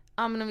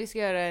 Ja, men om vi ska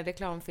göra en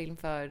reklamfilm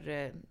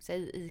för,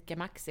 säg Ica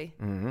Maxi.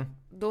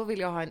 Då vill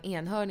jag ha en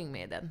enhörning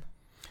med den.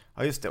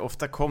 Ja, just det.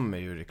 Ofta kommer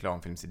ju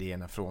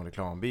reklamfilmsidéerna från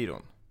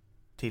reklambyrån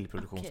till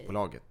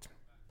produktionsbolaget.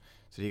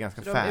 Så det är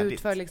ganska Så färdigt. de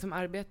utför liksom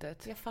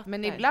arbetet. Jag fattar.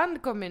 Men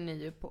ibland kommer ni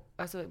ju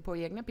på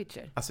egna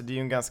pitcher. Alltså det är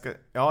ju en ganska...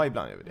 Ja,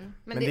 ibland gör vi det.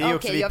 Men det är ju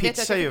också, okej, vi jag vet att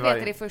pitchar jag ju fick veta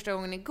varje... det första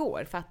gången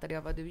igår, fattade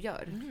jag vad du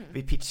gör.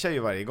 Vi pitchar ju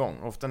varje gång.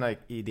 Ofta när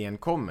idén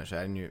kommer så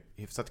är den ju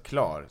hyfsat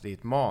klar. Det är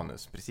ett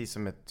manus, precis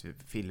som ett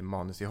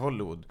filmmanus i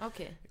Hollywood.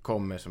 Okej.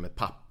 Kommer som ett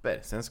papper.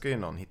 Sen ska ju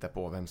någon hitta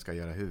på vem ska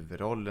göra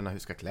huvudrollerna, hur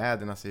ska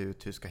kläderna se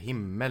ut, hur ska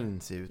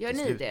himmeln se ut Gör i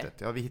ni slutet.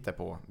 Ja, vi hittar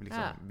på.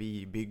 Liksom, Ja.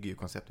 Vi bygger ju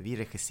konceptet, vi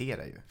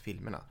regisserar ju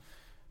filmerna.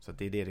 Så att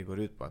det är det går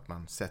ut på, att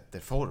man sätter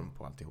form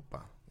på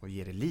alltihopa och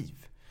ger det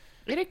liv.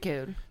 Är det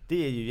kul?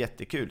 Det är ju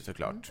jättekul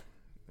såklart.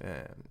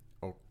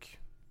 Och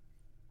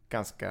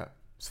ganska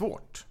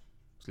svårt,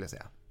 skulle jag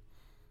säga.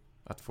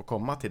 Att få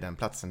komma till den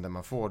platsen där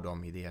man får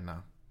de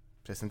idéerna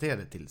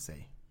presenterade till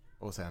sig.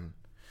 Och sen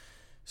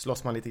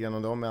slåss man lite grann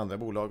om dem med andra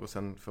bolag och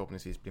sen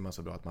förhoppningsvis blir man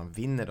så bra att man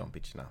vinner de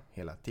pitcherna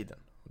hela tiden.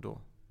 Och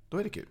då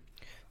är det kul.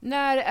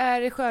 När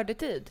är det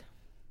skördetid?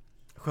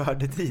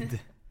 Skördetid.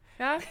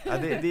 Ja. Ja,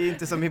 det är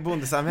inte som i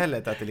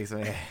bondesamhället att det liksom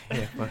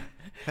är på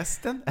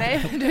hösten.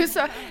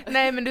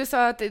 Nej, men du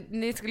sa att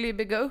ni skulle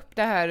bygga upp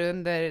det här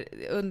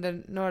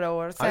under några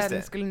år. Ja, just Sen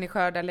det. skulle ni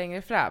skörda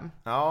längre fram.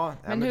 Ja,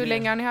 Men hur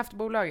länge har ni haft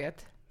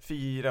bolaget?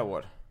 4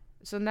 år.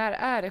 Så när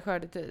är det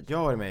skördetid? Jag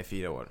har varit med i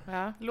 4 år.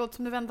 Ja. Det låter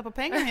som du väntar på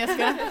pengar,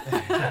 Jessica.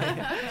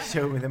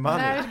 Show me the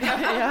money.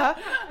 Ja.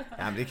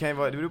 Ja, men det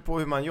beror på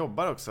hur man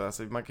jobbar också.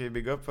 Alltså, man kan ju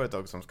bygga upp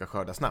företag som ska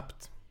skörda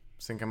snabbt.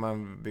 Sen kan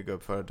man bygga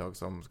upp företag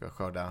som ska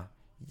skörda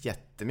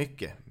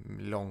jättemycket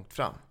långt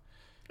fram.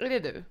 Är det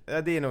du?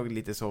 Ja, det är nog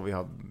lite så vi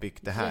har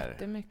byggt det här.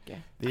 Jättemycket.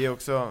 Det är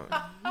också...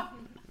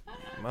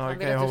 Man vill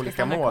kan ju att ha du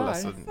ska olika stanna mål. kvar.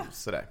 Alltså,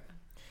 sådär.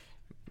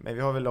 Men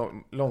vi har väl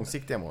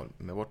långsiktiga mål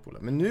med vårt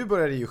bolag. Men nu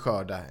börjar det ju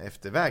skörda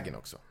efter vägen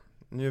också.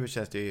 Nu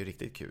känns det ju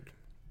riktigt kul.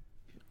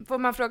 Får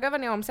man fråga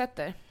vad ni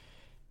omsätter?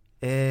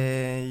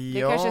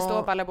 Det kanske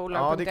står på alla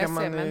bolag.se, Ja, det kan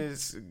man men...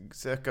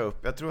 söka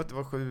upp. Jag tror att det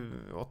var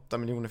 7-8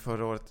 miljoner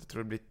förra året. Jag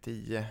tror det blir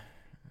 10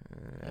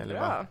 eller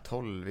Bra.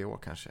 12 i år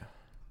kanske.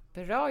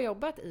 Bra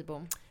jobbat,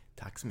 Ibom.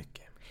 Tack så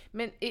mycket.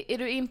 Men är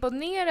du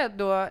imponerad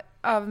då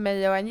av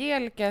mig och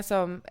Angelica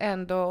som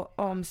ändå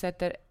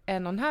omsätter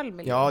 1,5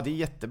 miljoner? Ja, det är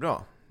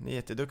jättebra. Ni är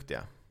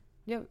jätteduktiga.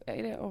 Ja,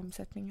 är det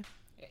omsättningen?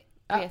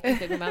 Jag vet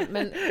inte, gumman,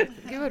 men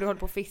gud vad du håller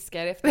på och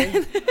fiskar efter.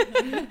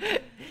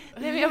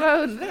 Nej, men jag bara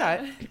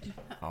undrar.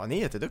 Ja, ni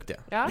är jätteduktiga.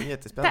 Ja, Det är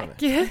jättespännande. Tack.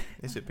 Det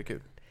är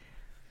superkul.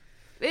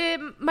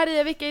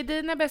 Maria, vilka är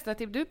dina bästa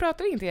tips? Du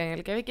pratar inte,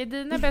 Angelica. Vilka är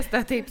dina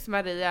bästa tips,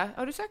 Maria?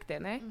 Har du sagt det?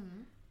 Nej?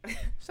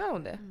 Sa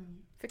hon det?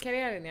 För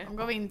karriären, ja. De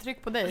gav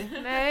intryck på dig.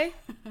 Nej,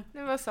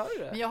 men vad sa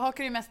du då? Men jag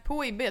hakar ju mest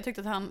på Ibbe. Jag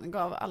tyckte att han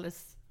gav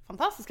alldeles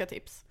fantastiska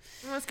tips.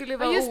 Man skulle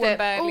vara just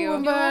det.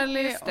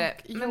 Oumbärlig just det.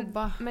 och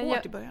jobba men hårt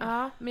jag, i början.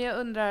 Ja, men jag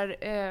undrar...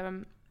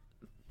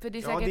 för det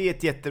är Ja, säkert... det är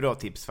ett jättebra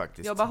tips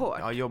faktiskt. Jobba hårt.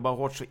 Ja, jobba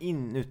hårt så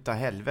in utav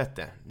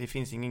helvete. Det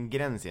finns ingen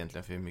gräns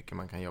egentligen för hur mycket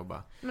man kan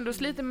jobba. Men då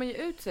sliter man ju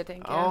ut sig,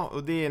 tänker Ja, jag.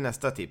 och det är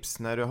nästa tips.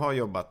 När du har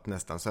jobbat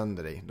nästan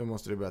sönder dig, då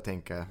måste du börja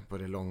tänka på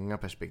det långa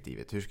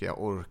perspektivet. Hur ska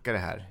jag orka det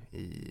här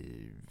i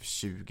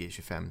 20,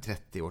 25,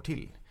 30 år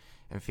till?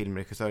 En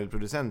filmregissör eller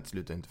producent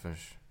slutar inte förrän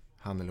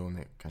han eller hon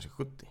är kanske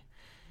 70.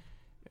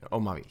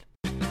 Om man vill.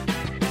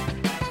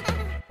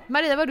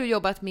 Maria, vad har du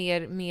jobbat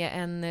mer med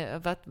än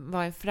att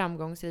vara en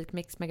framgångsrik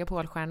Mix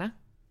Megapol-stjärna?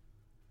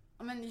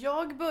 Ja, men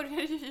jag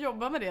började ju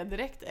jobba med det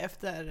direkt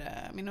efter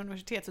min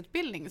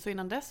universitetsutbildning. Så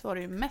innan dess var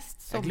det ju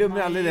mest Jag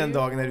glömmer aldrig den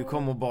dagen när du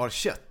kom och bar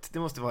kött. Det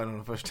måste vara en av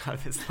de första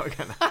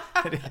arbetsdagarna.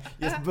 När du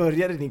just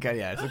började din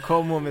karriär. Så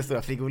kom hon med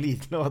stora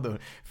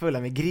frigolitlådor fulla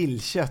med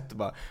grillkött och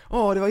bara: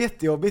 det var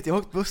jättejobbigt, jag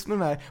har åkt buss med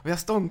de här och jag har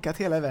stånkat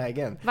hela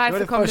vägen. Varför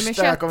det var kom det du med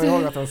första jag kött? kommer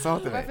ihåg att hon sa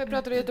till mig. Varför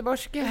pratar du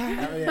göteborgska?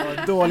 Ja, men det var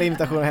en dålig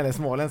imitation av hennes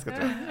småländska,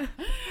 tror jag.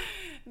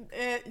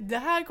 Det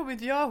här kommer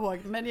inte jag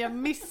ihåg, men jag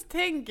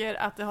misstänker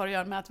att det har att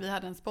göra med att vi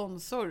hade en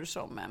sponsor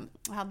som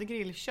hade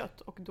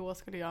grillkött och då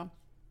skulle jag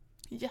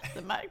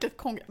jättemärkligt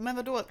konka. Men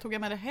vadå, tog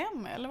jag med det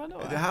hem eller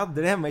vadå? Du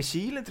hade det hemma i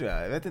kylen, tror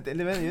jag. Jag vet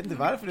inte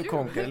varför du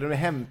konkade eller om du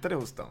hämtade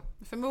hos dem.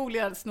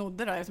 Förmodligen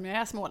snodde då, eftersom jag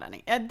är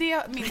smålänning.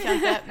 Det minns jag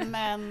inte,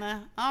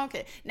 men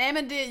okej. Nej,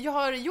 men jag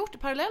har gjort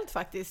parallellt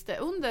faktiskt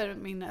under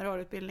min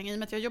rörutbildning. I och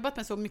med att jag har jobbat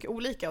med så mycket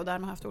olika och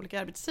därmed haft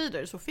olika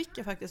arbetstider, så fick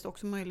jag faktiskt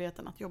också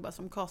möjligheten att jobba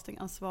som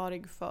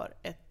castingansvarig för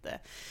ett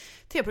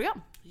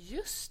tv-program.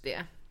 Just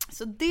det.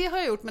 Så det har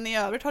jag gjort, men i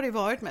övrigt har det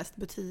varit mest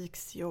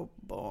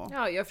butiksjobb och...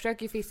 Ja, jag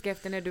försöker fiska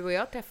efter när du och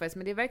jag träffades,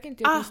 men det verkar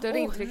inte gjort något större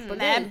intryck på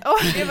dig.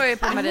 nej. Det var ju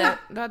på Maria,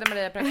 då hade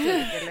Maria praktik,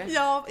 eller?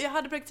 Ja, jag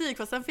hade praktik,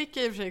 fast sen fick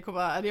jag i och för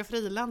sig jag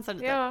frilansade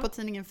lite Ja. på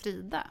tidningen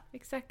Frida.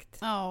 Exakt.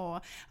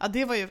 Ja,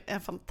 det var ju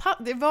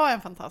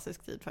en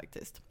fantastisk tid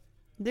faktiskt.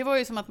 Det var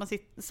ju som att man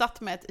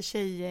satt med ett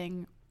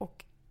tjejgäng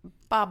och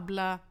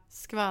babbla,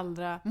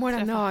 skvallra, Måla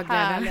träffa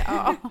naglarna.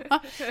 Ja.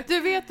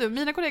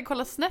 Mina kollegor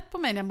kollar snett på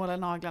mig när jag målar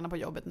naglarna på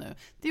jobbet nu.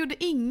 Det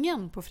gjorde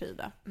ingen på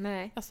Frida.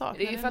 Nej. Jag saknar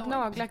Det är ju för att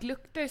enormt. nagellack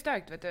luktar ju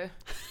starkt, vet du.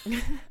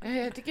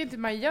 Jag tycker inte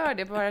man gör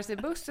det på vare sig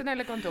bussen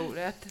eller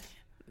kontoret.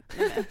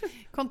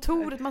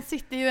 Kontoret, man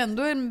sitter ju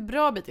ändå en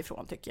bra bit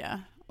ifrån, tycker jag.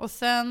 Och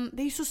sen,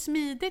 det är ju så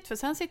smidigt, för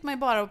sen sitter man ju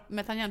bara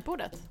med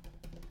tangentbordet.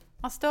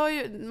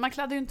 Man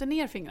kladdar ju inte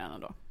ner fingrarna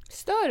då.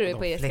 Stör du dig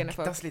på De eskarna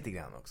fläktas lite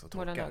grann också,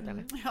 Måla torkar.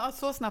 naglarna? Ja,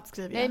 så snabbt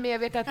skriver Nej, jag. men jag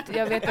vet att det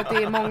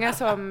är många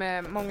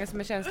som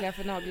är känsliga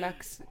för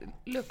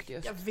nagellackslukt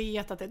just. Jag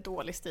vet att det är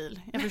dålig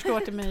stil. Jag förstår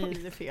att det är mig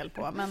det är fel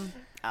på, men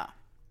ja.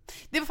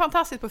 Det var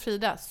fantastiskt på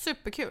Frida,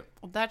 superkul.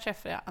 Och där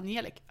träffade jag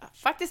Angelica.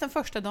 Faktiskt den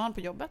första dagen på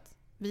jobbet.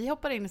 Vi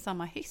hoppade in i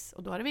samma hiss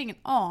och då hade vi ingen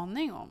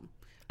aning om.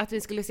 Att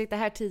vi skulle sitta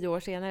här 10 år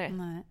senare.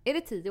 Nej, Är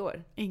det 10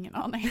 år? ingen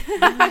aning.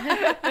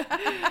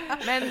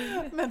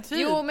 Men typ.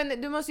 Jo,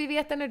 men du måste ju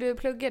veta när du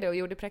pluggade och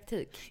gjorde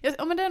praktik.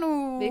 Ja, men det är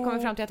nog... Vi kommer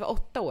fram till att det var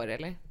 8 år,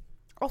 eller?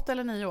 8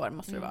 eller 9 år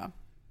måste det vara.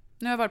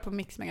 Nu har jag varit på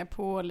Mix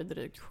Megapol i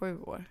drygt 7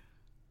 år.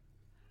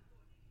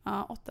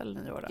 Ja, 8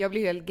 eller 9 år då. Jag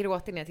blir helt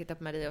gråtig när jag tittar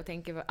på Maria och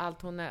tänker vad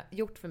allt hon har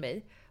gjort för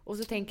mig. Och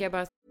så tänker jag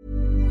bara...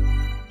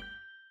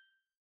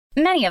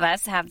 Many of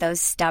us have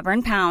those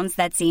stubborn pounds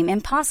that seem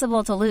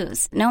impossible to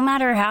lose, no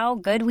matter how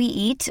good we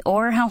eat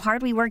or how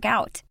hard we work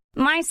out.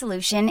 My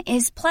solution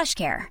is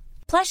PlushCare.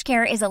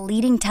 PlushCare is a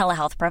leading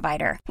telehealth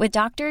provider with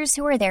doctors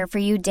who are there for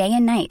you day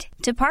and night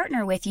to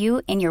partner with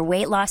you in your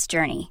weight loss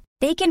journey.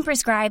 They can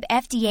prescribe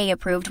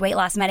FDA-approved weight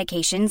loss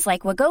medications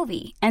like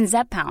Wegovy and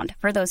Zepbound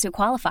for those who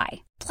qualify.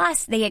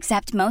 Plus, they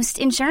accept most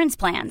insurance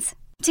plans.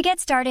 To get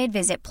started,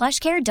 visit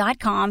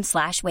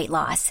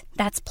plushcare.com/weightloss.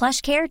 That's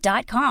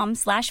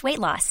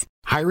plushcare.com/weightloss.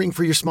 Hiring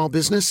for your small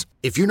business?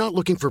 If you're not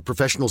looking for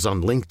professionals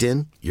on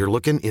LinkedIn, you're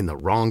looking in the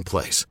wrong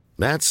place.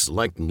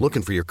 That's like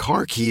looking for your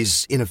car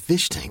keys in a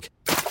fish tank.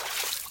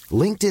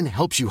 LinkedIn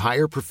helps you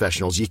hire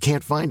professionals you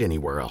can't find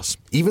anywhere else,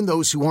 even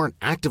those who aren't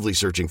actively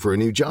searching for a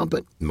new job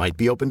but might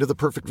be open to the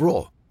perfect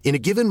role. In a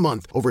given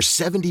month, over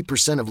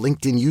 70% of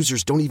LinkedIn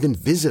users don't even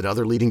visit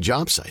other leading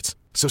job sites.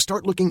 So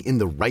start looking in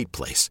the right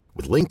place.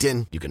 With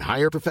LinkedIn, you can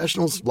hire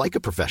professionals like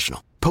a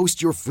professional.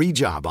 Post your free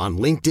job on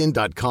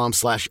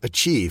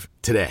linkedin.com/achieve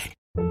today.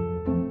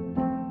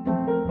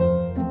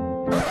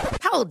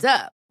 Hold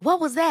up.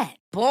 What was that?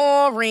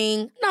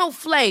 Boring. No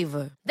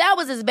flavor. That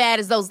was as bad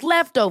as those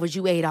leftovers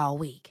you ate all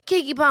week.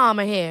 Keke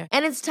Palmer here,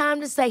 and it's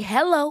time to say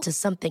hello to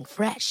something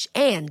fresh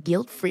and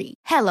guilt-free.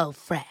 Hello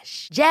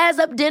Fresh. Jazz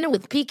up dinner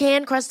with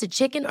pecan-crusted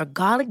chicken or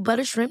garlic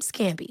butter shrimp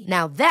scampi.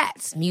 Now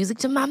that's music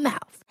to my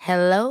mouth.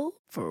 Hello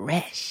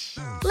Fresh.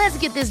 Let's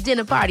get this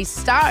dinner party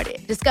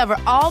started. Discover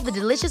all the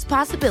delicious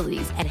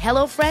possibilities at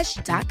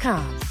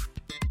hellofresh.com.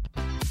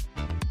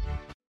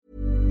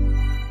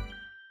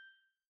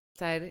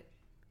 Så här,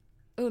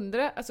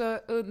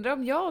 undra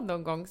om jag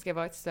någon gång ska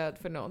vara ett stöd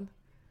för någon.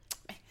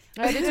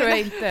 Nej, det tror jag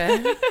inte.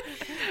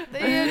 Det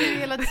är ju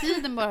hela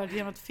tiden bara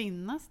genom att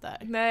finnas där.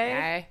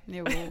 Nej.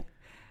 Jo.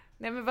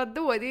 Nej, men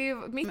vadå?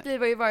 Mitt liv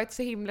har ju varit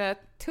så himla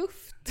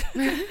tufft.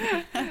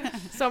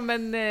 Som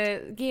en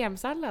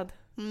GM-sallad.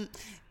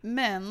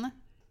 Men...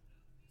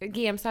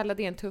 GM-sallad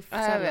är en tuff jag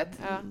sallad. vet.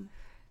 Ja.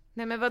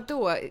 Nej, men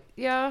vadå?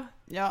 Ja,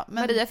 men...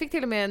 Maria fick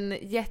till och med en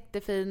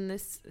jättefin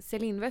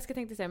Celine-väska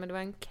tänkte jag säga, men det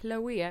var en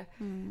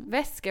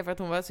Chloé-väska för att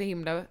hon var så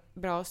himla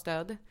bra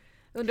stöd.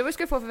 Undrar vad du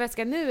ska få för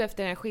väska nu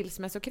efter den här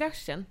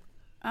skilsmässokraschen?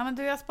 Ja, men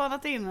du, jag har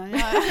spanat in den.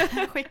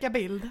 Jag skickar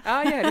bild.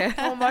 Ja, gör det.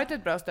 Har hon varit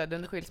ett bra stöd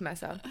under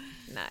skilsmässan?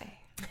 Nej.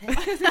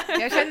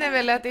 Jag känner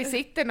väl att det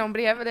sitter någon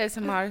bredvid dig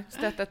som har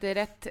stöttat dig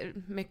rätt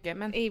mycket,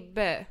 men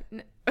Ibbe...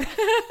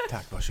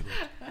 Tack, varsågod.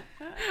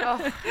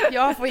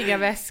 Jag får inga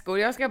väskor.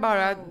 Jag får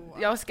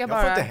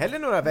inte heller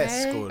några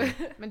väskor.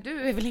 Nej. Men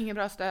du är väl ingen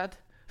bra stöd?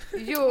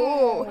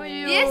 Jo.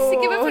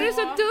 Jessica, varför är du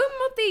så dum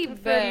mot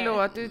Ibbe?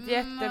 Förlåt, du är ett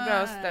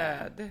jättebra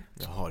stöd.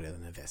 Jag har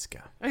redan en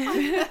väska.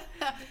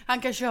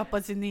 Han kan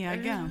köpa sin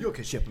egen. Jag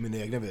kan köpa min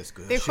egna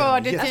väskor. Det är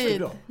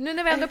skördetid. Nu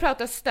när vi ändå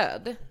pratar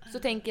stöd så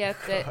tänker jag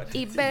att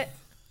Ibbe,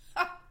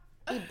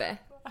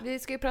 vi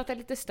ska ju prata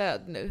lite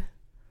stöd nu.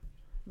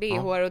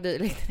 BH och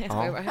dylikt.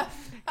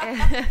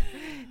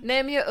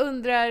 Nej, men jag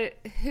undrar,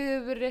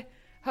 hur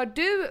har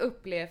du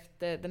upplevt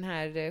den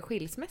här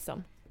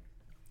skilsmässan?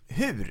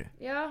 Hur?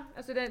 Ja,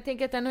 alltså jag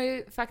tänker att den har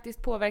ju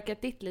faktiskt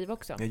påverkat ditt liv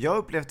också. Jag har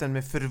upplevt den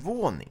med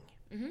förvåning.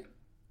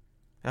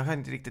 Jag kan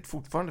inte riktigt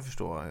fortfarande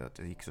förstå att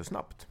det gick så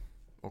snabbt.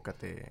 Och att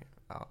det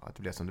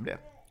blev som det blev.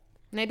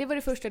 Nej, det var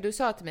det första du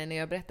sa till mig när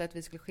jag berättade att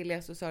vi skulle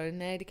skiljas. Så sa du,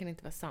 nej, det kan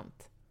inte vara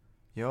sant.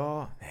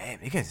 Ja, nej,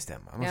 det kan inte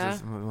stämma.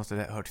 Man måste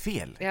ha hört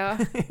fel. Ja.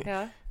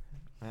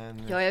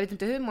 Men... Ja, jag vet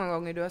inte hur många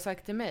gånger du har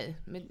sagt till mig.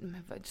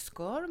 Men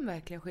ska de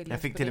verkligen skiljas?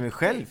 Jag fick till och med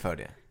själv för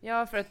det.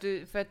 Ja, för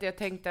att jag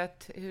tänkte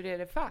att hur är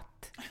det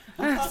fatt?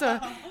 Alltså,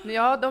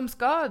 ja, de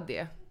ska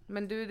det.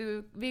 Men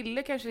du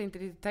ville kanske inte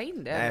riktigt ta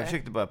in det. Nej, jag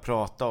försökte bara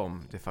prata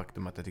om det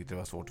faktum att jag tyckte det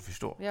var svårt att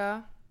förstå.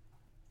 Ja.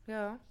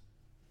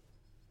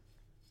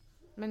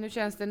 Men hur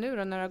känns det nu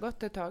då när det har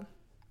gått ett tag?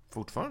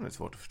 Fortfarande är det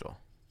svårt att förstå.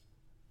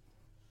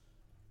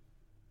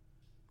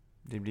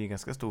 Det blir en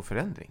ganska stor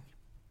förändring.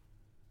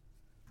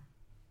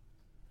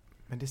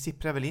 Men det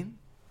sipprar väl in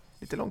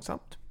lite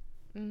långsamt.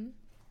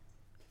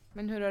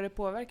 Men hur har det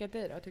påverkat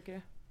dig då,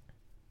 tycker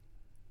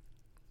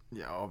du?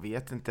 Jag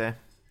vet inte.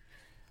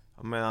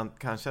 Men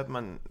kanske att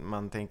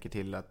man tänker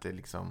till att det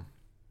liksom...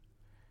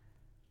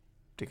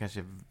 Det kanske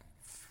är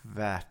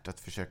värt att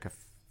försöka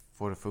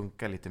få det att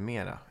funka lite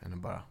mera än att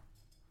bara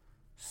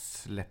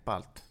släppa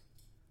allt.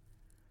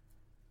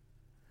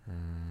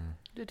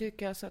 Du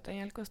tycker alltså att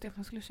Angelica och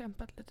Stefan skulle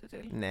kämpat lite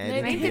till? Nej, det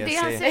är inte det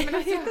han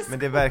säger. Men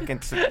det verkar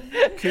inte så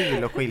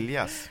kul att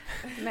skiljas.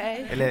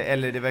 Nej.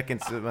 Eller det verkar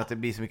inte som att det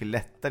blir så mycket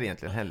lättare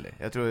egentligen heller.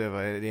 Jag tror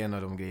det är en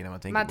av de grejerna man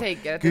tänker på.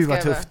 Tänker att Gud vad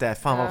det ska tufft det är,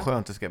 fan Ja. vad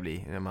skönt det ska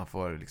bli när man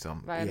får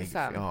liksom Vara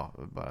ensam.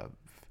 bara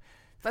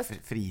Fast-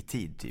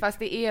 fritid typ. Fast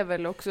det är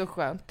väl också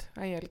skönt,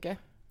 Angelica?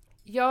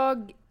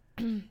 Jag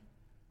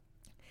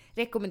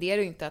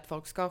rekommenderar ju inte att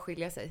folk ska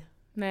skilja sig.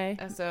 Nej.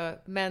 Alltså,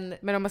 men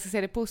Men om man ska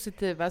se det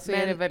positiva så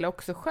är det väl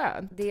också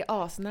skönt? det är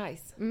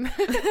asnice.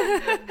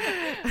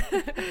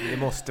 Det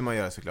måste man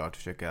göra såklart,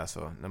 försöka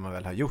alltså, när man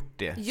väl har gjort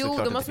det. Jo, såklart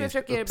då att måste man det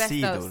finns försöka göra det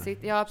bästa av uppsidor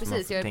sitt... Ja, som man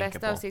precis. får Göra det tänka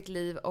bästa på. av sitt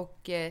liv.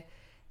 Och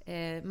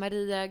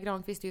Maria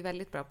Granqvist är ju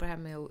väldigt bra på det här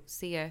med att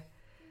se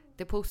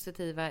det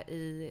positiva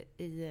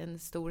i en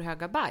stor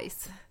höga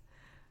bajs.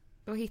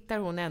 Då hittar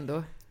hon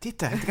ändå...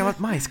 Titta, ett gammalt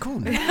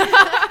majskorn.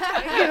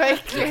 Gud vad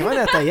äckligt. Det kan man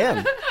äta igen.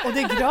 Och det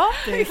är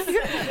gratis!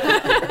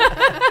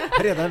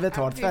 Redan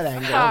betalt för en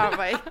gång. Fan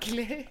vad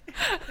äckligt.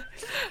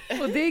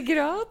 Och det är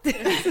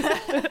gratis.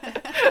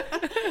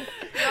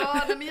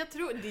 Ja, nej, men jag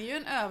tror, det är ju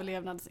en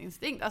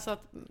överlevnadsinstinkt. Alltså att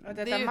Att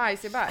det är äta ju,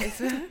 majs i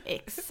bajs.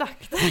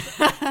 exakt.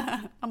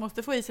 Man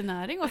måste få i sig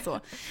näring och så.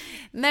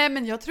 Nej,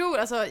 men jag tror,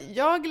 alltså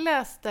jag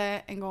läste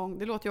en gång,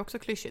 det låter ju också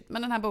klyschigt,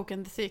 men den här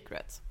boken The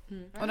Secret. Och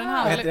den Vad heter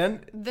handlar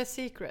den? The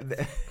Secret.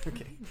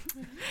 Okej.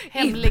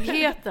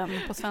 Hemligheten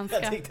på Jag svenska.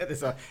 tänkte att det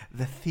sa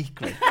The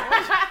Secret.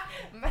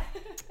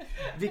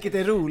 Vilket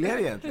är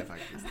roligare egentligen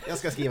faktiskt. Jag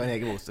ska skriva en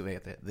egen bok som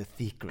heter The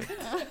Secret.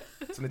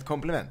 Som ett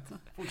komplement.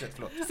 Fortsätt,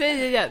 förlåt.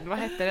 Säg igen, vad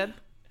hette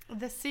den?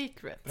 The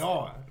Secret.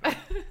 Bra.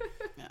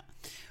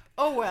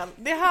 Oh well,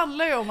 det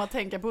handlar ju om att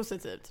tänka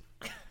positivt.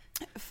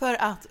 För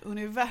att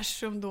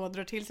universum då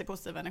drar till sig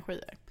positiva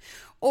energier.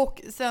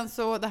 Och sen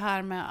så det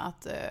här med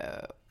att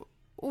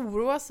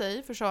oroa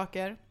sig för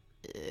saker.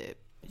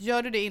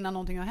 Gör du det innan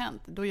någonting har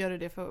hänt, då gör du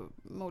det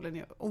förmodligen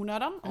i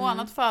onödan. Och i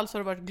annat fall så har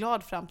du varit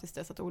glad fram tills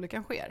dess att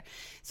olyckan sker.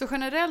 Så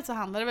generellt så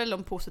handlar det väl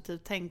om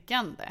positivt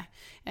tänkande.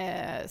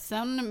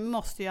 Sen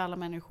måste ju alla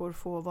människor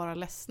få vara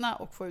ledsna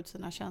och få ut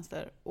sina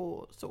känslor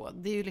och så.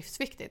 Det är ju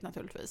livsviktigt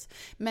naturligtvis.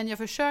 Men jag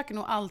försöker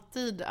nog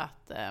alltid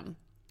att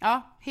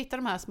hitta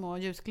de här små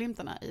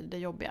ljusglimtarna i det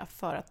jobbiga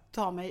för att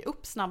ta mig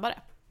upp snabbare.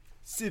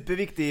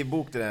 Superviktig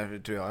bok det där,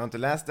 tror jag. Jag har inte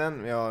läst den,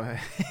 men jag har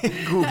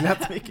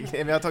googlat mycket.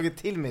 Men jag har tagit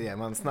till mig det,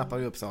 man snappar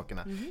ju upp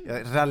sakerna.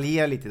 Jag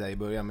raljerar lite där i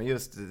början, men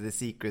just The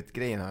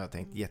Secret-grejen har jag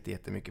tänkt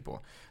jättemycket på.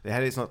 Det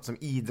här är sånt som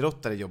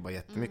idrottare jobbar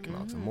jättemycket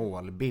med, alltså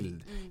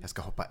målbild. Jag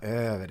ska hoppa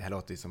över, det här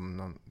låter ju som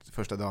någon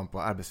första dagen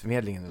på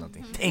Arbetsförmedlingen eller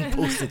någonting. Tänk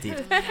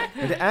positivt!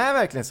 Men det är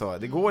verkligen så,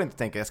 det går inte att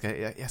tänka,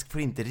 jag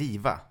får inte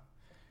riva.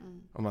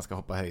 Om man ska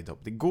hoppa höjdhopp.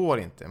 Det går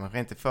inte. Man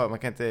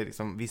kan inte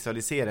liksom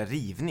visualisera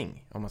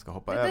rivning om man ska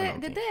hoppa över Det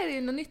någonting. där är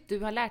ju något nytt du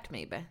har lärt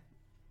mig, Ibbe.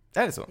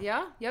 Är det så?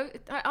 Ja, jag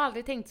har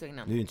aldrig tänkt så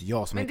innan. Det är ju inte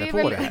jag som Men hittar det på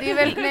är det här. det är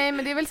väl, nej,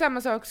 men det är väl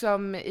samma sak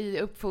som i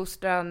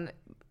uppfostran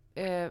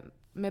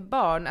med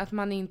barn, att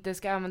man inte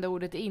ska använda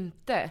ordet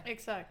inte.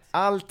 Exakt.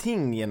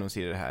 Allting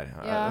genomsyrar det här.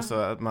 Ja. Alltså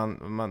att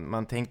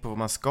man tänker på vad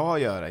man ska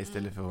göra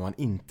istället för vad man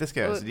inte ska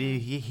göra. Så det är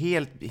ju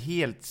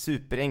helt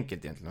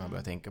superenkelt egentligen när man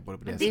börjar tänka på det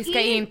på det Det sättet. ska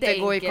är inte inte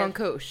gå i enkelt.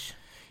 konkurs.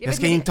 Jag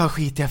ska inte ha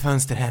skitiga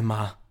fönster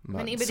hemma.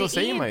 Men Ibbe, Så det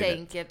säger är man inte ju det.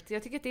 enkelt.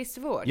 Jag tycker att det är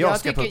svårt. Jag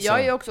ska putsa.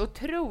 Jag är också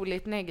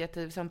otroligt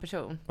negativ som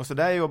person. Och så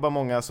där jobbar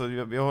många, alltså,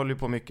 vi håller ju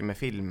på mycket med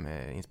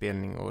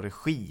filminspelning och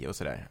regi och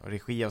sådär. Och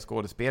regi av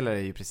skådespelare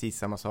är ju precis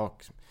samma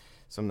sak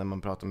som när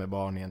man pratar med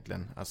barn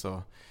egentligen.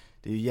 Alltså,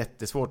 det är ju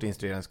jättesvårt att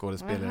instruera en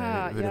skådespelare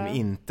Aha, hur de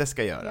inte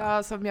ska göra.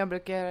 Ja, som jag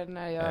brukar göra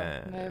när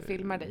jag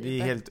filmar dig. Det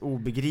är helt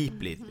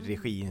obegripligt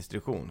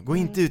regiinstruktion. Gå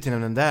inte ut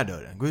genom den där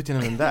dörren, gå ut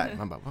genom den där.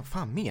 Man bara, vad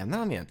fan menar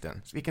han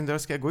egentligen? Vilken dörr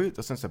ska jag gå ut?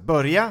 Och sen så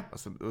börja,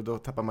 och då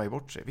tappar man ju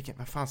bort sig.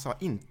 Vad fan sa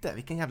inte?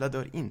 Vilken jävla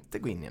dörr inte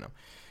gå in genom?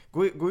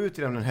 Gå ut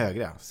genom den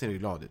högra, så ser du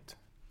glad ut.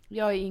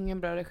 Jag är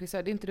ingen bra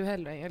regissör, det är inte du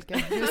heller, Angelica.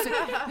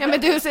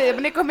 Du säger,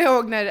 men det kommer jag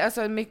ihåg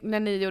när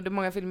ni gjorde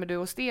många filmer, du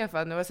och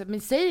Stefan, och jag sa,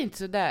 men säg inte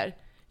så där.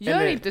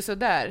 Gör inte så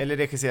där. Eller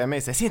regissera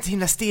mig, så ser inte så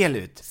himla stel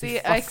ut. Vad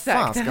exakt.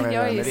 fan ska man Jag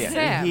göra är med det? Det är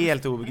sämst.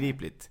 helt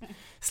obegripligt.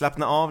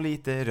 Slappna av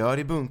lite, rör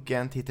i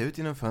bunken, titta ut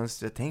genom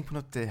fönstret, tänk på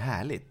något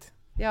härligt.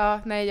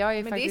 Ja, nej, jag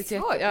är Men faktiskt det är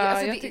svårt.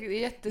 jag tycker det är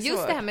jättesvårt.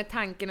 Just det här med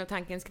tanken och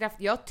tankens kraft.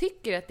 Jag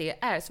tycker att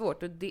det är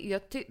svårt. Och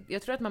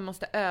jag tror att man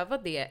måste öva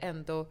det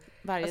ändå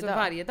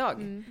varje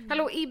dag.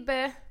 Hallå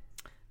Ibbe,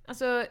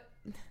 alltså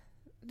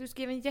du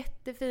skrev en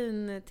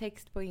jättefin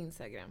text på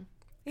Instagram.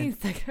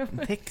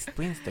 Text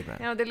på Instagram.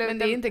 Ja, men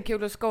det är inte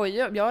kul att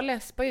skoja. Jag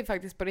läspar ju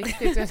faktiskt på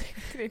riktigt. Så jag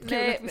tycker det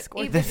är kul att vi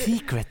skojar. The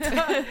Secret.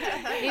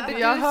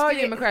 Jag hör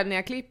ju mig själv när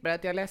jag klipper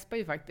att jag läspar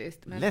ju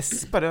faktiskt. Men...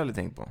 Läspar, det har jag aldrig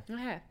tänkt på.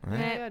 Nej.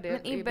 Nej, Jag gör det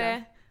men Ibbe,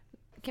 ibland.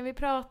 kan vi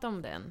prata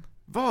om den?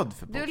 Vad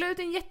för Du post? la ut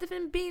en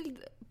jättefin bild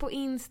på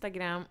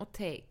Instagram och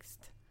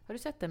text. Har du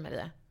sett den,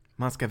 Maria?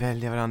 Man ska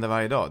välja varandra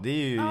varje dag. Det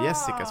är ju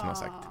Jessica som har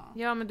sagt.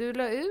 Ja, men du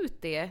la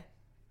ut det.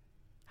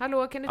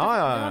 Hallå, kan du Ja,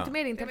 ja, du ja. har inte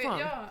med din telefon?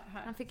 Ja,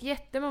 Han fick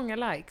jättemånga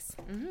likes.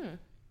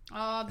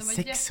 ja, det var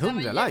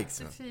 600 den var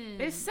likes.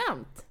 jättefin. Är det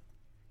sant?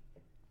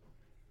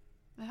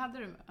 Det hade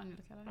du med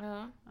Angelica? Eller?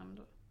 Ja. Ja, men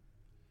då.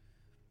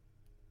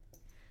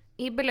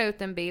 Ibbe la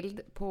ut en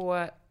bild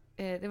på,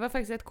 det var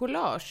faktiskt ett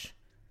collage.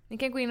 Ni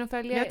kan gå in och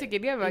följa. Jag tycker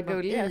det var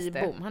gulligast.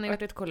 Ibom. Han har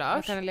gjort ett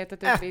collage. Han har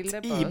letat ut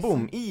bilder på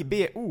Ibom, oss.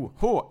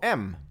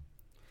 IBOHM.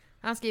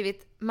 Han har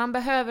skrivit, man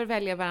behöver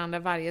välja varandra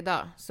varje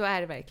dag. Så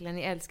är det verkligen.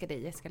 Jag älskar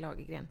dig, Jessica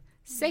Lagergren.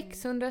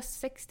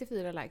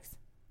 664 likes.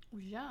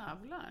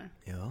 Jävlar.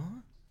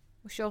 Ja.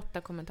 Och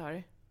 28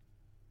 kommentarer.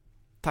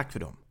 Tack för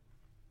dem.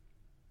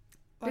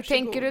 Hur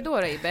tänker du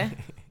då Ibbe?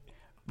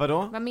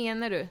 Vadå? Vad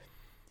menar du?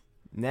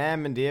 Nej,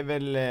 men det är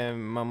väl,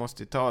 man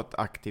måste ta ett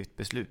aktivt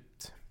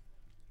beslut.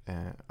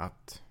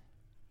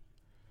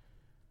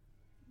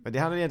 Men det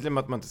handlar egentligen om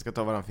att man inte ska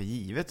ta varandra för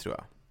givet, tror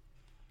jag.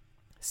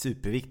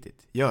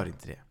 Superviktigt. Gör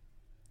inte det.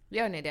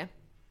 Gör ni det?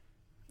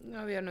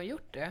 Ja, vi har nog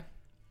gjort det.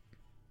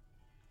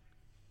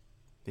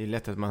 Det är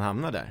lätt att man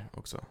hamnar där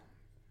också.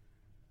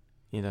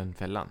 I den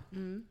fällan.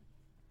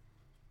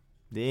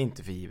 Det är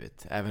inte för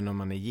givet. Även om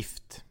man är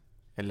gift.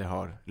 Eller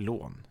har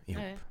lån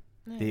ihop.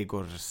 Nej. Det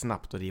går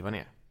snabbt att riva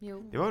ner.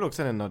 Jo. Det var väl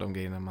också en av de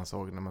grejerna man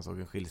såg när man såg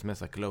en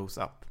skilsmässa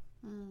close up.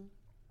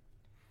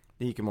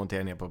 Det gick att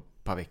montera ner på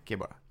ett par veckor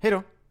bara. Hej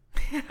då!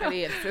 Det är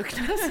helt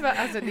fruktansvärt.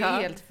 Alltså det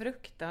är helt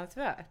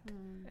fruktansvärt.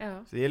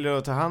 Ja. Så det gäller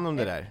att ta hand om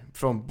det där.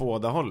 Från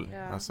båda håll.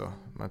 Ja. Alltså,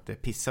 man inte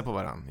pissar på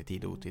varandra i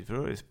tid och otid. För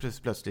då är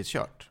det plötsligt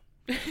kört.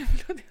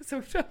 Jag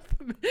såg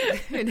framför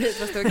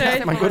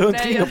mig. Man går runt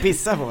kring och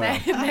pissar på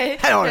varandra. Nej.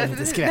 Här har du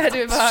lite skvätt.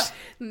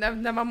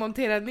 När man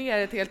monterar ner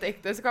ett helt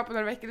äktenskap och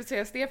några veckor så ser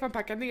jag Stefan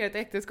packa ner ett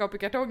äktenskap i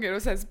kartonger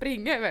och sen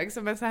springa iväg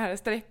som en sån här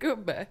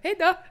streckgubbe. Hej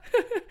då!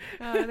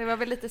 Ja, det var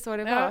väl lite så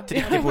det var.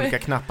 Trycker på olika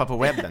knappar på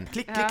webben.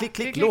 Klick, klick, klick,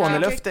 klick.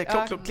 Lånelöfte.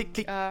 Klock, klick,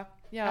 klick.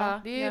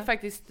 Ja, det är ju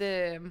faktiskt...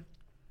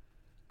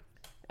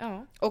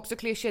 Också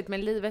klyschigt,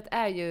 men livet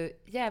är ju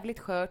jävligt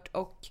skört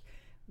och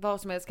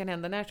vad som helst kan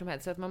hända när som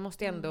helst. Så att man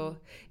måste ändå...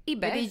 Men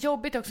det är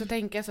jobbigt också att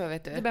tänka så,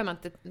 vet du. Det behöver man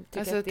inte tycka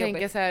alltså att det är tänka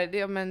jobbigt. så här,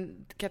 ja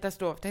men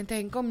katastrof.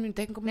 Tänk om Nej, men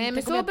tänk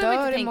så om jag behöver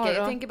man dör inte tänka. imorgon.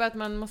 Jag tänker bara att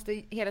man måste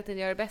hela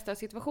tiden göra det bästa av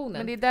situationen.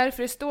 Men det är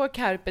därför det står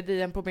carpe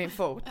diem på min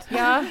fot.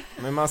 Ja.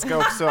 Men man ska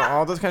också...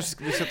 Ja, då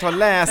kanske vi ska ta och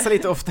läsa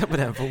lite ofta på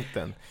den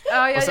foten.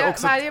 Ja, Och så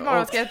också- varje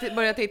morgon ska jag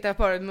börja titta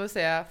på den och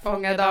säga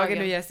fånga dagen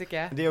nu,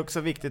 Jessica. Det är också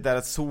viktigt där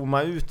att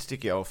zooma ut,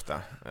 tycker jag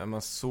ofta.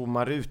 Man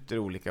zoomar ut ur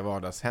olika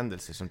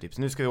vardagshändelser som tips.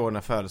 Nu ska vi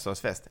ordna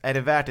födelsedagsfest. Är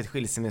det värt ett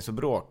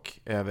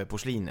skilsmässobråk över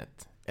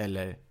porslinet?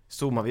 Eller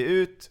zoomar vi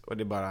ut och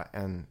det är bara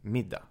en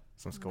middag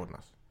som ska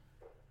ordnas?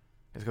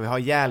 Eller ska vi ha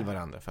ihjäl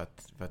varandra för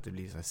att det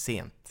blir så här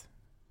sent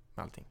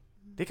med allting?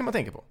 Det kan man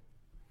tänka på.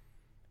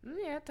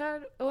 Jag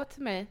tar åt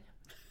mig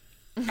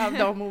av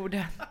de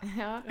orden.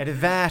 Ja. Är det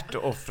värt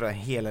att offra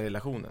hela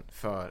relationen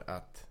för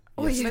att...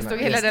 Oj, det stod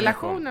hela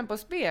relationen på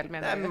spel,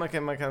 menar Nej,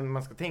 du? men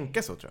man ska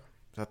tänka så, tror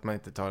jag. Så att man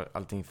inte tar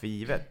allting för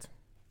givet.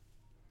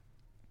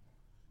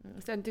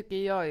 Sen tycker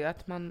jag ju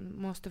att man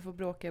måste få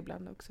bråka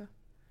ibland också.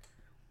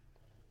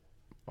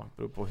 Ja,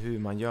 beror på hur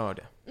man gör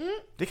det.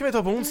 Det kan vi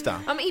ta på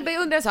onsdag. Ja, men Ibbe,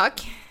 jag undrar en sak.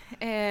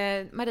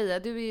 Maria,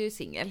 du är ju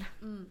singel.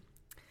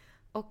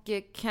 Och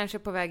kanske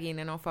på väg in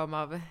i någon form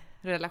av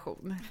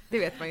relation. Det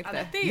vet man ju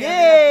inte.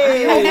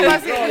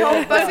 Jag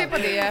hoppas ju på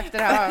det efter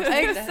det här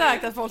avsnittet.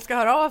 Exakt, att folk ska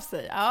höra av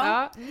sig.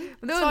 Ja.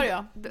 Då Sa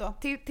jag.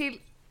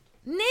 till...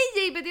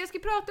 Nej, Ibbe, jag ska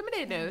prata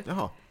med dig nu.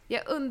 Jaha.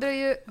 Jag undrar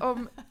ju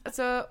om,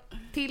 alltså,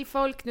 till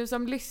folk nu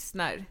som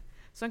lyssnar,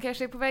 som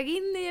kanske är på väg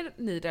in i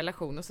en ny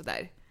relation och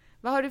sådär.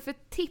 Vad har du för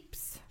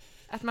tips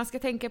att man ska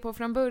tänka på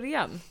från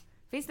början?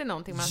 Finns det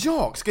någonting man...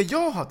 Ska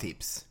jag ha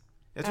tips?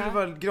 Jag tror det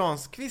var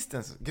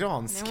Granskvisten. Nej,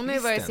 hon har ju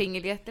varit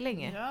singel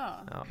jättelänge.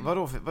 Ja,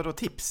 vadå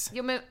tips?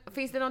 Jo, men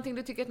finns det någonting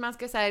du tycker att man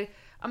ska säga,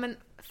 ja men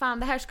fan,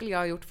 det här skulle jag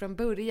ha gjort från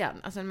början?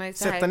 Alltså, man är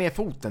så här... Sätta ner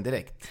foten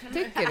direkt.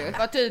 Tycker du?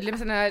 Var tydlig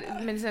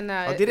med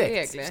sina Ja, direkt.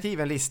 regler.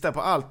 Skriv en lista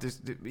på allt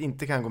du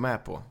inte kan gå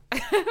med på.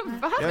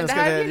 Va? Men det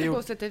här blir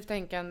positivt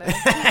tänkande.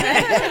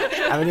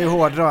 Ja, men nu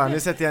hårdrar. Nu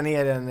sätter jag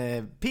ner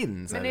en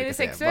pin. Så Men här, är det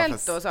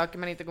sexuellt då, saker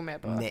man inte går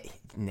med på? Nej,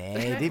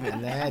 det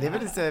är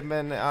väl inte,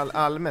 men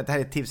allmänt. Det här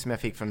är ett tips som jag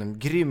fick från en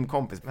grym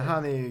kompis. Men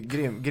han är ju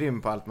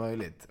grym på allt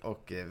möjligt.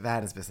 Och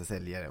världens bästa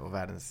säljare och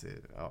världens...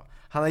 Ja,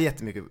 han har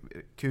jättemycket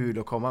kul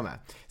att komma med.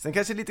 Sen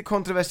kanske lite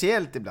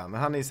kontroversiellt ibland.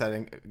 Men han är ju så här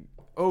en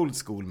old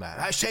school man.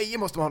 Här tjejer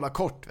måste man hålla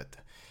kort, vet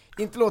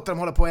du. Inte låta dem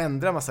hålla på och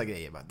ändra massa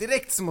grejer. Bara.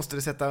 Direkt så måste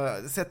du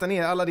sätta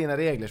ner alla dina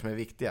regler som är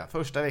viktiga.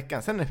 Första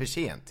veckan, sen är det för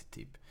sent,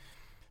 typ.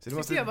 Så det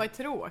måste... var ett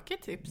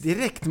tråkigt tips.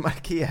 Direkt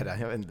markera,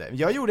 jag vet inte.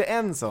 Jag gjorde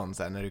en sån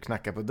så här, när du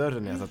knackade på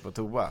dörren när jag satt på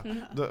toa.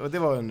 Och det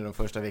var under de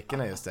första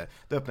veckorna just där.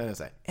 Då öppnade jag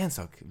så här, en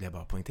sak vill jag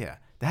bara poängtera.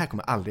 Det här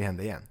kommer aldrig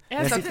hända igen.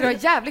 En sak ska du ha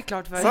jävligt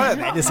klart för dig. Sa jag?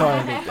 Nej, det sa jag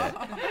inte.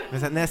 Men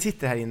så här, när jag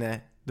sitter här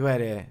inne, då är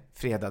det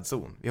fredad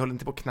zon. Vi håller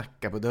inte på att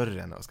knacka på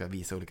dörren och ska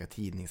visa olika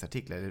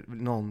tidningsartiklar eller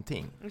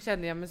någonting. Nu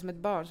känner jag mig som ett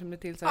barn som blir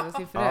tillsagd av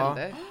sin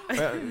förälder.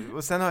 Ja.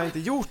 Och sen har jag inte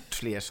gjort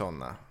fler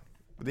såna.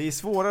 Och det är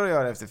svårare att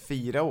göra efter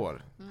 4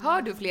 år.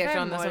 Har du fler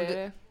sådana som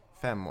du...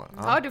 5 år.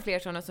 Ja. Har du fler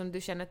sådana som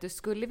du känner att du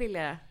skulle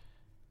vilja...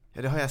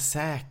 Ja, det har jag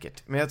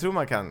säkert. Men jag tror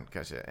man kan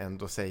kanske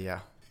ändå säga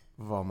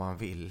vad man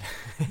vill.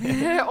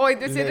 Oj,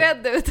 du ser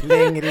rädd ut.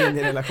 Längre in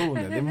i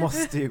relationen, det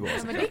måste ju gå. Ja,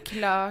 men det är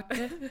klart.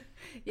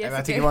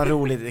 Jag tycker det var ett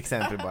roligt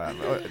exempel bara.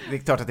 Och det är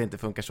klart att det inte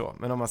funkar så.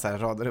 Men om man så här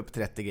radar upp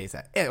 30 grejer så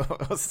här,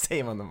 och så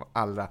säger man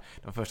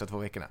de första 2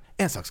 veckorna.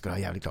 En sak ska du ha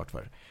jävligt klart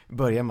för.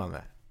 Börjar man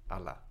med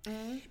alla.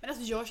 Men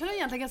alltså jag känner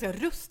egentligen ganska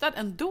rustad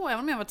ändå, även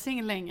om jag har varit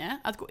singel länge,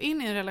 att gå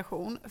in i en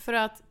relation. För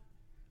att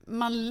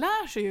man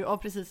lär sig ju av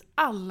precis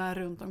alla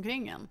runt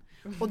omkring en.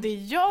 Och det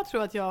jag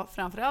tror att jag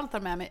framförallt tar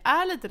med mig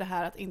är lite det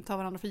här att inte ta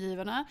varandra för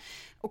givarna.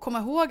 Och komma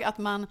ihåg att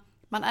man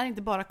är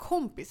inte bara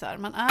kompisar,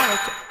 man är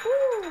också...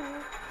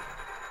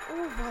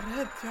 vad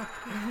rädd jag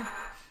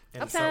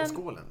Elsa och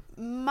skålen.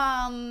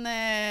 Man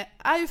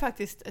är ju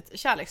faktiskt ett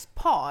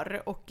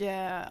kärlekspar och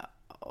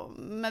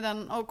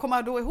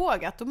komma då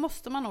ihåg att då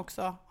måste man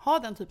också ha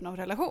den typen av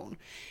relation.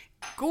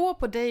 Gå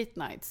på date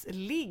nights,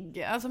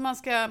 ligg. Alltså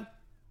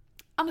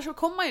annars så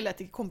kommer man ju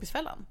lätt i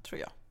kompisfällan, tror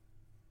jag.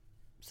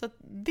 Så att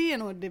det är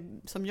nog det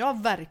som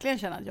jag verkligen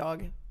känner att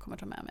jag kommer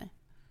ta med mig.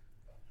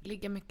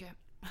 Ligga mycket.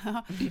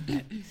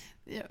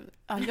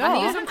 Han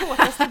är ju som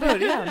kåtast i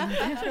början.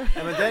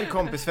 Ja, men den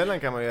kompisfällan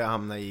kan man ju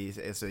hamna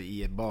i, alltså,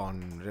 i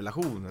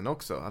barnrelationen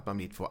också. Att man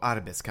blir 2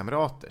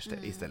 arbetskamrater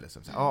istället.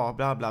 Som säger,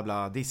 bla bla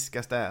bla,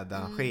 diska,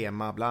 städa,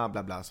 schema, bla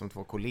bla bla, som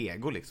 2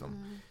 kollegor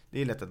liksom.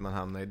 Det är lätt att man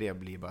hamnar i det och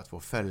blir bara 2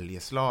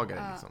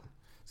 följeslagare liksom.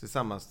 Så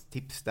samma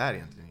tips där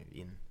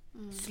egentligen.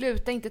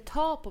 Sluta inte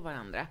ta på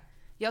varandra.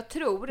 Jag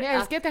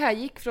älskar att det här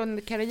gick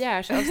från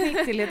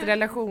karriärsavsnitt till ett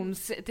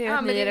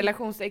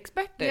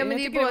relationsexperter. Ja, men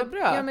jag tycker det var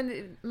bra. Ja,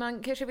 men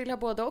man kanske vill ha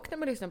båda och när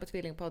man lyssnar på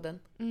Tvillingpodden.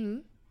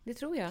 Det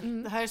tror jag.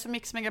 Det här är som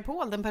Mix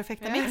Megapol, den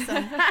perfekta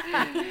mixen.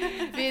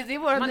 Det är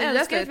vår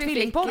nyaste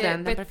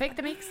Tvillingpodden, den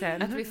perfekta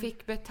mixen. Att vi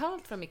fick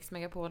betalt från Mix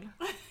Megapol.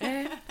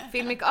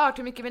 Filmik Art,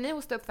 hur mycket vill ni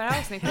hosta upp för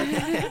avsnittet?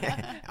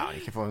 Ja, ni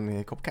kan få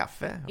en kopp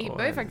kaffe. Ibba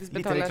har ju faktiskt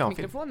betalat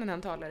mikrofonen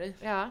han talar i.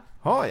 Ja.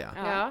 Har jag?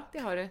 Ja, det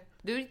har du.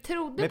 Du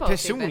trodde med på oss. Med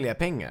personliga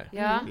pengar,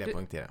 vill jag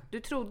poängtera. Du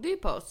trodde ju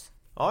på oss.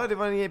 Ja, det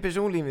var en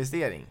personlig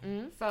investering.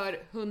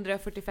 För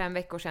 145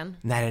 veckor sedan.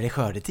 När är det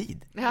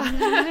skördetid? Ja.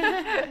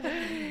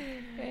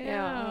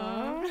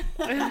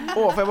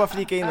 Får jag bara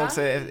flika in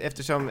också,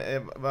 eftersom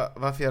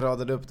varför jag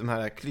radade upp de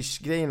här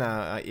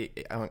klyschgrejerna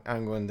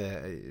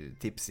angående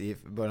tips i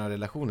början av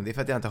relationen. Det är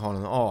för att jag inte har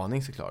någon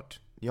aning såklart.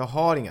 Jag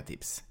har inga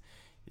tips.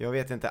 Jag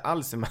vet inte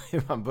alls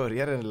hur man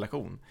börjar en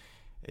relation.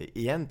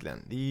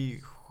 Egentligen, det är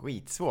ju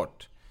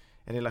skitsvårt.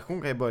 En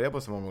relation kan ju börja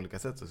på så många olika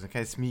sätt, och så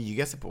kan ju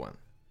smyga sig på en.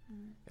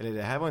 Eller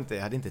det här var inte,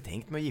 jag hade inte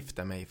tänkt mig att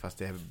gifta mig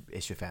fast jag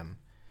är 25.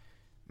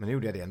 Men nu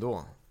gjorde jag det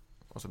ändå.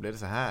 Och så blev det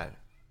så här.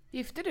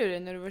 Gifte du dig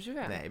när du var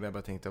 25? Nej, jag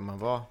bara tänkte om man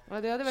var 25.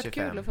 Ja, det hade varit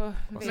 25, kul att få.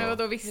 Men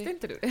då visste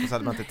inte du. Och så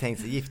hade man inte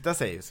tänkt sig gifta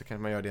sig, så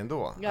kanske man gör det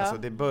ändå. Ja.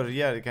 Alltså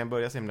det kan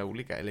börja så himla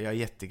olika. Eller jag är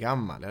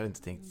jättegammal, jag hade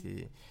inte tänkt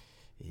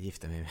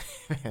gifta mig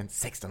med en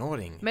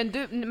 16-åring.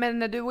 Men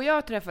när du och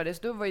jag träffades,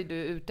 då var ju du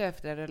ute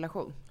efter en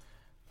relation.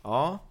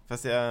 Ja,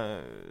 fast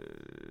jag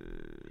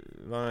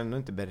var ändå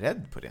inte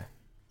beredd på det.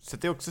 Så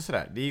det är också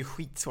sådär, det är ju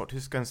skitsvårt.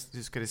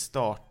 Hur ska det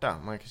starta?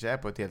 Man kanske är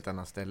på ett helt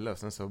annat ställe och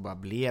sen så bara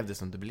blev det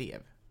som det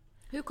blev.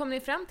 Hur kom ni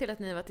fram till att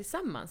ni var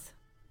tillsammans?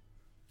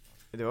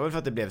 Det var väl för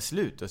att det blev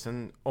slut och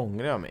sen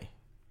ångrar jag mig.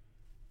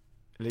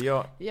 Eller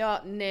jag...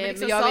 Ja, nej,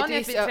 liksom, men jag sa vet ni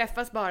inte, vi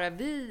träffas bara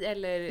vi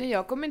eller... Nej,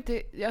 jag kommer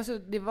inte... Alltså,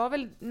 det var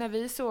väl när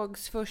vi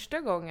sågs första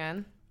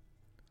gången.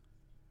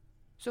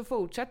 Så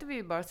fortsatte vi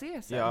ju bara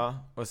se sen.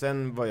 Ja, och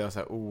sen var jag så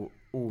här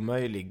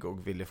omöjlig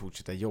och ville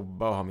fortsätta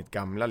jobba och ha mitt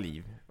gamla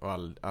liv och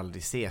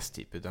aldrig ses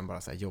typ, utan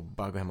bara så här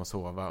jobba, gå hem och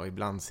sova och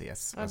ibland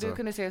ses. Ja, alltså, du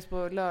kunde ses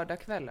på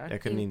lördagskvällar.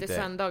 Jag kunde inte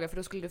söndagar, för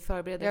då skulle du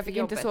förbereda dig jag för fick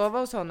jobbet. inte sova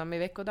hos honom i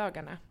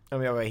veckodagarna. Ja,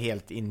 men jag var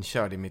helt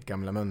inkörd i mitt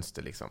gamla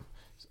mönster liksom.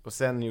 Och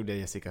sen gjorde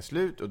Jessica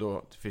slut och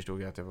då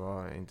förstod jag att det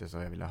var inte så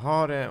jag ville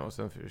ha det, och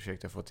sen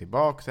försökte jag få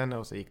tillbaka henne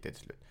och så gick det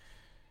till slut.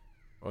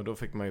 Och då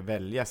fick man ju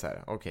välja så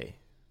här: okej,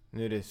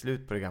 nu är det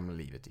slut på det gamla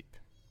livet typ.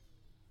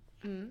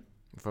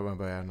 Då får man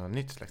börja något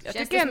nytt slags. Jag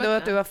tycker ändå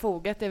att du har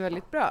fogat det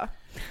väldigt bra.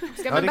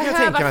 Ska man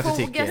behöva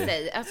foga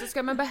sig? Alltså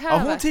ska man behöva...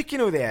 Ja, hon tycker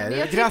nog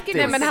det. Grattis!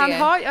 Nej, men han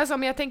har, alltså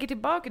om jag tänker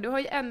tillbaka, du har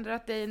ju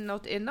ändrat dig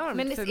något enormt.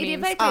 Men för är det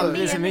min verkligen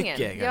alldeles meningen?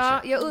 mycket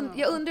Ja,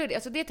 kanske. jag undrar det.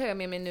 Alltså det tar jag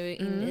med mig nu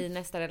in i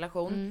nästa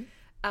relation.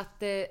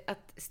 Att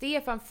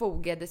Stefan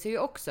fogade sig ju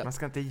också. Man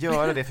ska inte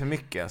göra det för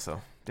mycket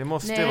alltså. Det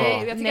måste Nej,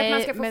 vara jag tycker att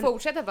man ska få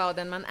fortsätta vara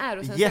den man är.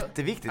 Och sen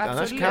jätteviktigt, så,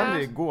 annars kan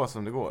det gå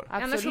som det går.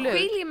 Annars så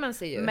skiljer man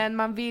sig ju. Men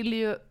man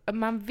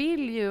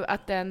vill ju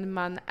att den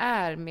man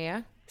är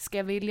med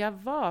ska vilja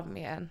vara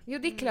med en. Jo,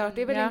 det är klart.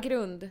 Det är väl en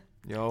grund.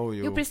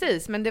 Jo,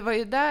 precis. Men det var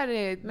ju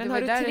där... Men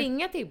har du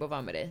tvingat Ibbo att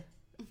vara med dig?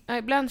 Ja,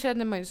 ibland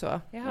känner man ju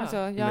så. Alltså,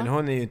 ja. Men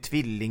hon är ju en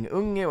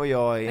tvillingunge och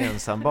jag är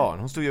ensam barn.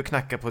 Hon stod ju och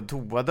knackade på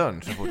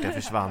toadörren så fort jag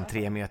försvann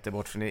 3 meter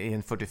bort från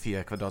en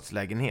 44 kvadrats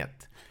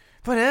lägenhet.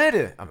 Var är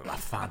du? Ja, men vad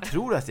fan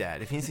tror du att jag är?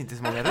 Det finns inte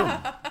så många rum.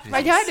 Precis.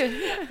 Vad gör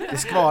du? Det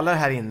skvalar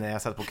här inne,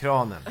 jag satt på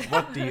kranen.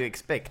 What do you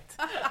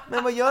expect?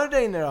 Men vad gör du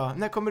där inne då?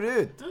 När kommer du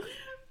ut?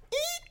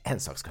 En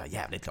sak ska jag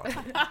jävligt klart.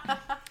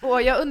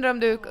 Och jag undrar om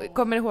du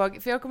kommer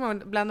ihåg, för jag kommer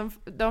ihåg bland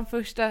de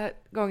första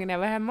gångerna jag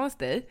var hemma hos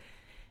dig.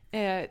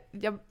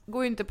 Jag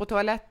går ju inte på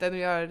toaletten och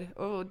gör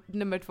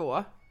nummer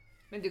 2.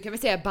 Men du kan väl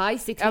säga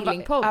bajs i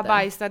Tvillingpodden? Jag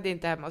bajsade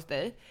inte hemma hos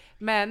dig.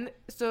 Men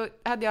så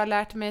hade jag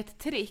lärt mig ett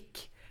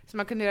trick som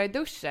man kunde göra i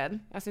duschen.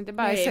 Alltså inte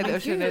bajsa i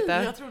duschen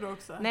utan... Jag trodde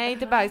också. Nej,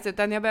 inte bajsa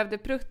utan jag behövde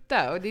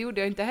prutta. Och det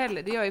gjorde jag inte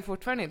heller. Det gör jag ju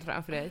fortfarande inte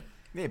framför dig.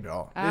 Det är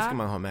bra. Det ska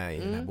man ha med i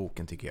den här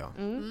boken tycker jag.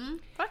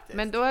 Faktiskt.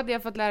 Men då hade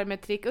jag fått lära mig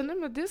ett trick.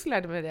 Undrar om du skulle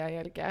lära mig det,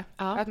 Angelica?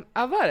 Ja.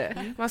 Var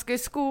det? Man ska ju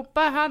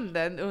skopa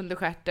handen under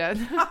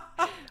stjärten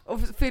och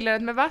fylla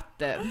den med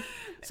vatten.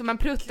 Så man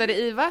pruttade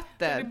i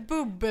vatten.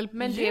 Bubbel.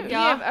 Men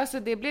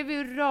det blev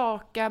ju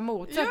raka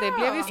motsats. Det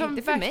blev ju som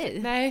inte för mig.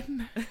 Nej.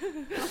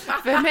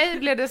 För mig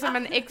blev det som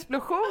en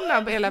explosion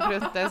av hela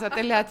prutten. Så att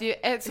det lät ju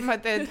som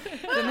att en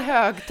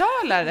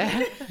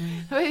högtalare.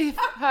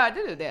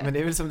 Hörde du det? Men det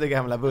är väl som det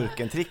gamla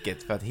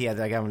burken-tricket för att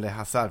hedra gamle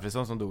Hasse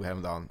Alfredson som dog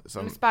häromdagen.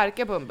 Som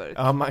sparkar på en burk.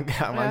 Ja, man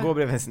går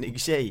bredvid en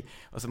snygg tjej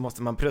och så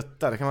måste man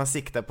prutta. Då kan man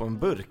sikta på en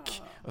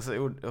burk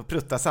och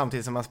prutta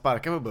samtidigt som man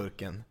sparkar på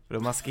burken. För då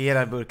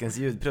maskerar burkens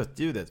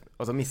pruttljudet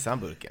och så missar han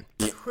burken.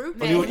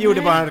 Och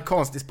gjorde bara en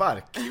konstig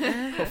spark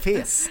och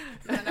fes.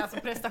 Men alltså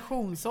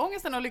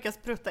prestationsångesten har lyckats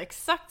prutta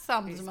exakt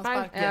samtidigt som man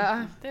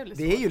sparkar. Ja.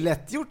 Det är ju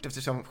lätt gjort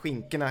eftersom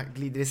skinkorna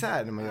glider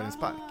isär när man gör en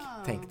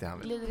spark, tänkte han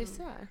väl. Glider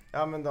isär?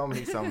 Ja, men de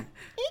liksom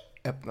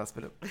öppnas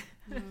väl upp.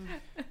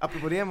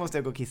 Apropå det måste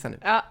jag gå och kissa nu.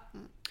 Ja.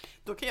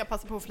 Då kan jag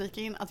passa på att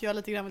flika in att jag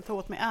lite grann vill ta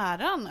åt mig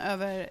äran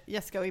över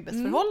Jessica och Ibbes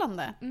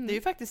förhållande. Det är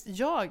ju faktiskt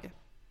jag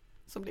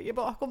som ligger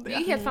bakom det. Det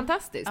är helt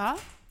fantastiskt. Ja,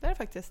 det är det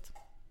faktiskt.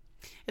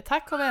 Ett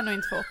tack har vi ännu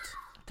inte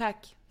fått.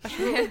 Tack.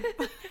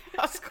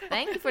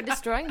 Thank you for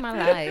destroying my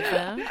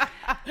life.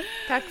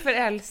 Tack för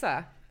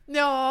Elsa.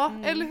 Ja,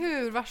 eller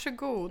hur?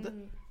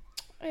 Varsågod.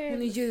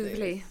 Hon är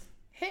ljuvlig.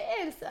 Hej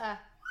Elsa!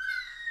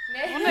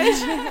 Nej.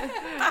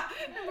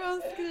 Nu börjar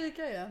hon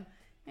skrika igen.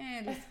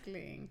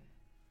 Älskling.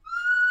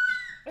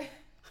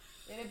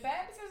 Är det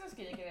bebisen som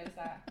skriker,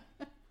 Elsa?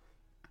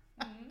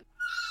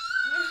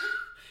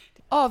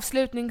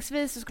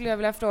 Avslutningsvis så skulle jag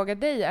vilja fråga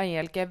dig,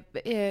 Angelica,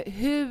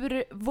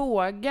 hur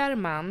vågar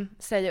man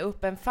säga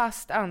upp en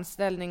fast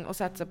anställning och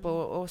satsa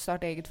på att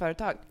starta eget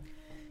företag?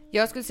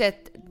 Jag skulle säga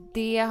att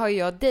det har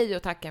jag dig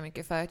att tacka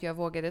mycket för att jag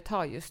vågade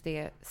ta just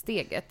det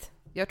steget.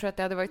 Jag tror att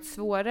det hade varit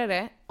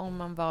svårare om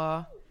man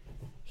var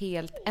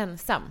helt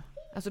ensam.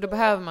 Alltså då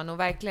behöver man nog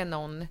verkligen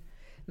någon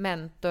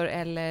mentor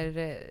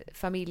eller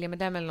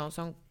familjemedlem eller någon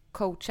som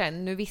coachar.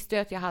 Nu visste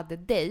jag att jag hade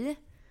dig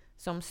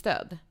som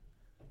stöd.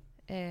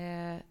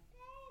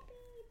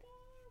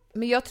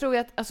 Men jag tror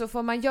att alltså,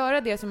 får man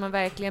göra det som man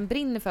verkligen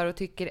brinner för och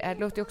tycker det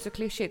låter ju också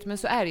klyschigt, men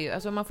så är det ju.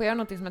 Alltså, om man får göra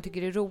något som man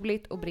tycker är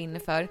roligt och brinner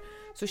för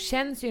så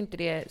känns ju inte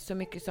det så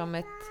mycket som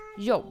ett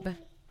jobb.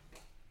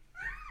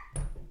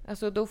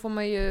 Alltså då får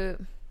man ju...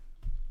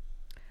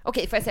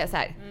 Okej, får jag säga så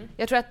här.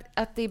 Jag tror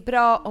att det är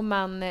bra om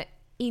man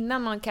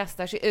innan man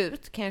kastar sig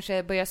ut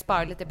kanske börjar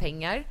spara lite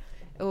pengar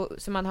och,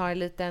 så man har en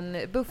liten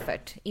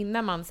buffert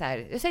innan man så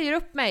här, jag säger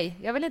upp mig,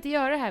 jag vill inte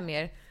göra det här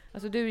mer.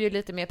 Alltså du är ju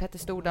lite mer Petter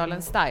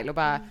Stordalen style och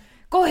bara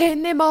gå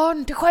in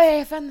imorgon till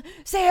chefen,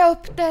 säg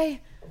upp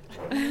dig.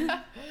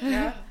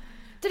 Ja.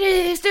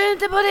 Trivs du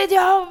inte på ditt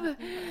jobb,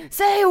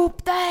 säg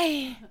upp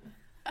dig.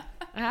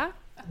 Ja.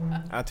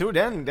 Jag tror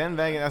den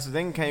vägen, alltså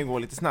den kan ju gå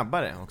lite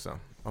snabbare också.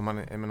 Om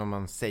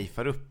man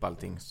safear upp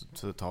allting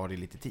så tar det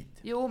lite tid.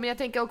 Jo, men jag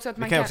tänker också att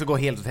man kan också gå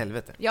helt åt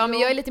helvete. Ja, men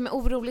jag är lite mer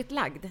oroligt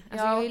lagd.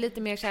 Alltså jag är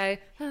lite mer så här,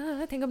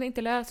 tänk om det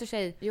inte löser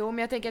sig. Jo, men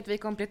jag tänker att vi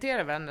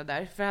kompletterar varandra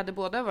där. För hade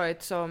båda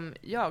varit som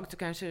jag så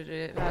kanske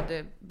det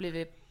hade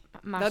blivit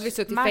då hade vi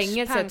suttit i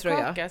fängelse, tror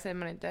jag. Säger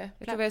man inte.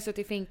 Jag tror vi har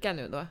suttit i finka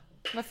nu då.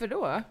 Varför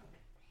då?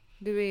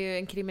 Du är ju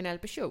en kriminell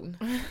person.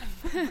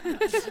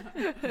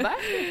 Va?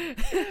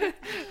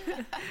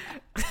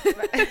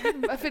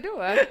 Varför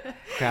då?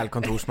 Stjäl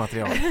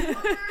kontorsmaterial.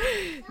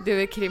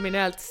 Du är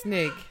kriminellt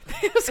snygg.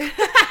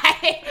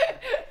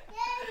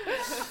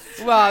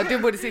 Wow, du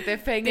borde sitta i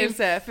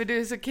fängelse för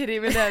du är så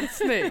kriminellt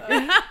snygg.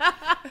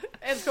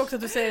 Jag älskar också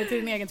att du säger det till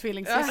din egen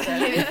tvillingsyster.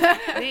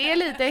 Det är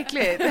lite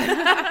äckligt.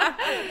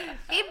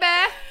 Ibbe!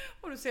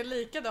 Och du ser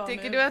likadan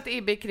Tycker ut. du att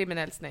Ibbe är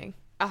kriminellt snygg?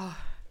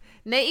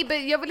 Nej, Ibbe,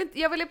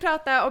 jag vill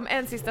prata om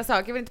en sista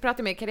sak. Jag vill inte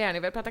prata mer karriären,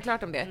 jag vill prata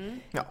klart om det.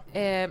 Ja.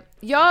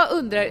 Jag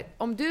undrar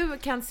om du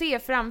kan se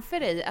framför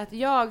dig att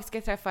jag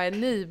ska träffa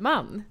en ny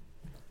man.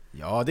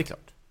 Ja, det är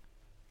klart.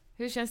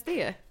 Hur känns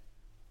det?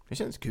 Det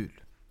känns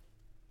kul.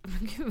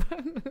 Gud,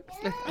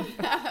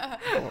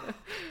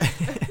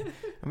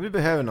 Men vi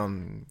behöver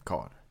någon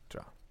karl,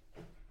 tror jag.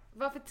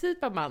 vad för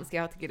typ av man ska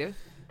jag ha, tycker du?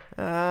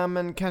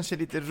 Men kanske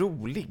lite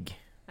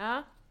rolig.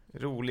 Ja.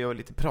 Rolig och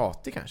lite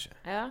pratig kanske.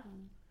 Ja.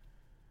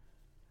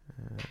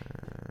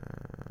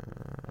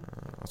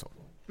 Och så.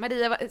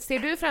 Maria, ser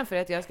du framför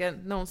dig att jag ska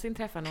någonsin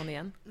träffa någon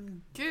igen?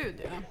 Gud,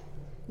 ja.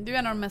 Du är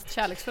en av de mest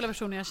kärleksfulla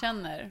personer jag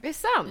känner. Det är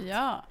sant?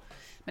 Ja,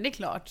 men det är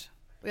klart.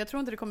 Och jag tror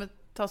inte det kommer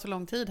ta så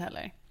lång tid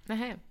heller.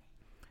 Nähä.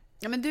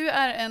 Ja, men du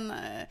är en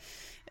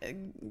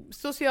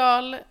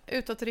social,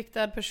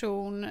 utåtriktad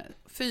person,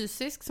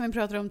 fysisk som vi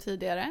pratade om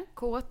tidigare.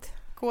 Kåt.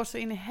 Kåsa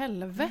in i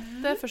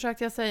helvete,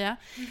 försökte jag säga.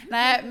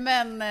 Nej,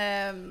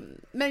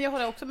 men jag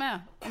håller också med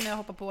om jag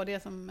hoppar på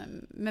det som,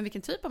 men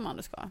vilken typ av man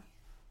du ska.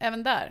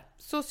 Även där,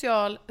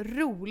 social,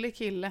 rolig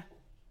kille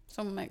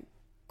som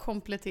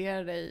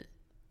kompletterar dig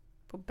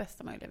på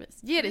bästa möjliga vis.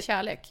 Ge dig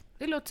kärlek.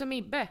 Det låter som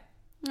Ibbe.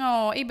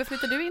 Ja, Ibbe,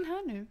 flyttar du in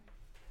här nu?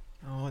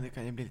 Ja, det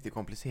kan ju bli lite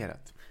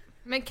komplicerat.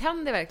 Men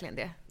kan det verkligen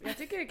det? Jag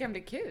tycker det kan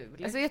bli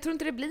kul. Alltså jag tror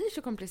inte det blir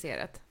så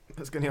komplicerat.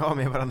 Ska ni ha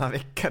med varannan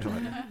vecka då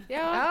eller?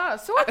 Ja,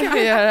 så kan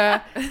vi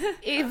göra.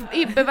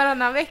 Ibbe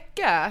varannan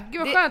vecka.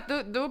 Gud vad skönt,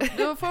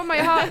 då får man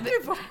ju ha...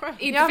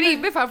 Inte för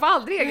Ibbe, för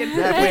aldrig egen tid.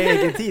 Det är på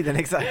egen tiden,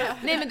 exakt.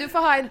 Nej, men du får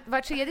ha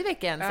var tredje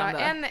vecka ensam då.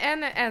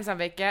 En ensam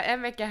vecka,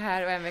 en vecka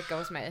här och en vecka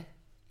hos mig.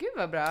 Gud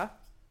vad bra.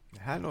 Det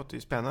här låter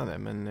ju spännande,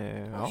 men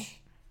ja.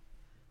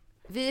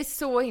 Vi är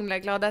så himla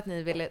glada att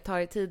ni ville ta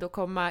er tid att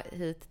komma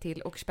hit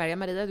till Åkersberga.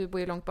 Maria, du bor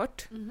ju långt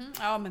bort.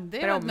 Ja, men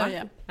det var ett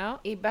nöje.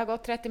 Ja. Ibbe har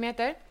gått 30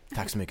 meter.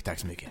 Tack så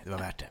mycket. Det var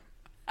värt det.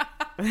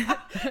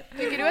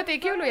 Tycker du att det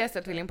är kul att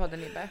gästa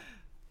Tvillingpodden, Ibbe?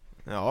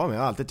 Ja, men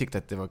jag har alltid tyckt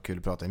att det var kul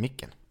att prata i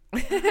micken.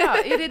 Ja,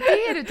 är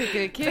det du tycker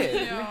är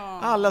kul? Ja.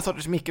 Alla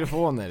sorters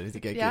mikrofoner, det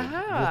tycker jag är kul.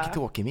 Jaha.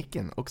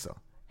 Walkie-talkie-micken också.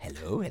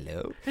 Hello.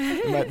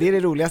 Det är det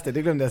roligaste,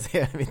 det glömde jag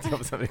säga i mitt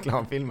jobb som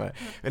reklamfilmare.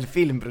 Eller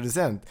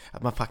filmproducent,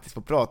 att man faktiskt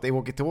får prata i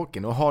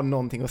walkie-talkien och har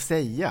någonting att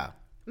säga.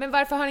 Men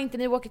varför har inte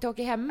ni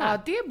walkie-talkie hemma?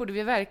 Ja, det borde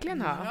vi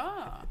verkligen ha. Ja.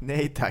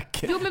 Nej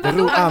tack. Jo, men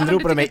vadå?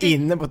 Anropade mig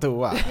inne på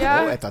toa.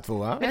 Ja. 1,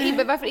 2. Men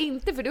Ibbe, varför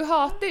inte? För du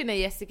hatar ju när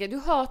Jessica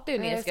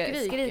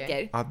jag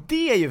skriker. Ja,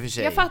 det är ju för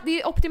sig. Jag fattar,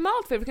 det är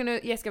optimalt för att kunna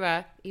Jessica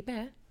vara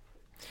Ibbe.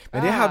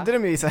 Men det hade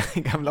de ju i så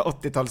här gamla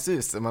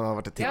 80-talshus som man har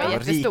varit och tittat på.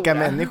 Rika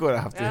människor har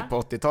haft det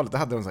på 80-talet. Då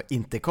hade de så här,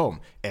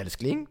 intercom.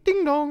 Älskling,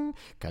 ding dong.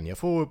 Kan jag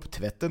få upp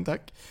tvätten,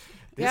 tack?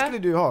 Det skulle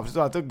du ha, för så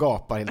att du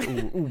gapar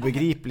helt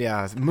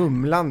obegripliga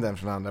mumlanden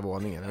från andra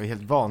våningen. Det är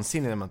helt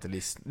vansinnigt när man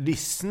inte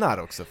lyssnar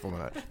också. Får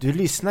man du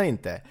lyssnar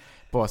inte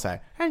på så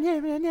här.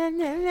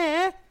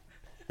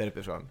 Där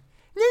uppifrån.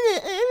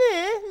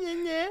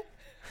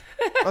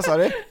 Vad sa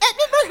du? Man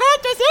hör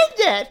inte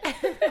säger.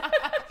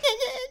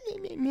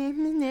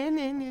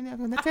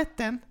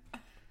 Tvätten.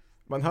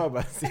 Man hör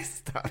bara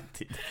sista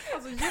alltid.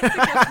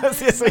 Han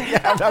ser så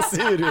jävla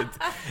sur ut.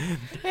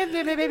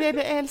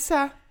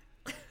 Elsa.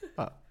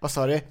 Vad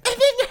sa du? Man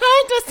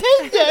hör inte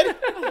säger.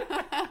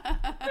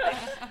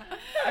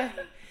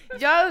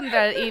 Jag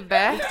undrar,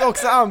 Ibbe. Du ska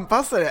också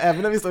anpassa det,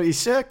 även när vi står i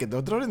köket.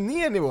 Då drar du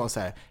ner nivån så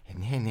här.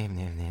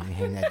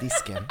 Nej,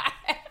 disken.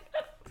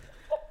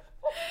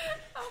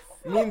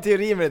 Min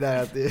teori med det där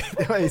är att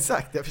det har jag ju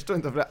sagt, jag förstår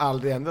inte varför det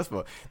aldrig ändras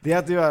på. Det är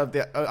att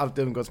du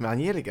alltid umgåtts med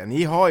Angelica.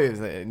 Ni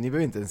behöver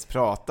inte ens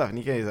prata, för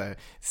ni kan ju så här,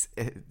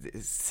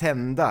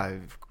 sända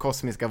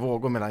kosmiska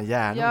vågor mellan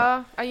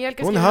hjärnorna. Ja,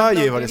 Angelica hon hör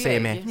ju vad du säger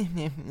med.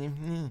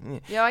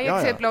 Ja, jag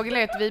har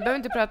blogginlägg. Vi behöver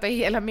inte prata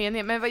hela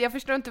meningen, men jag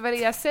förstår inte vad det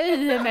är jag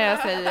säger när jag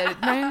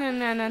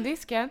säger nej,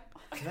 disken.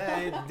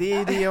 Nej, det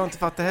är det jag inte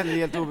fattar heller,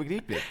 helt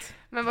obegripligt.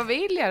 Men vad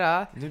vill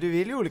jag då? Du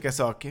vill ju olika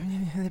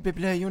saker.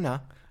 Blöjorna.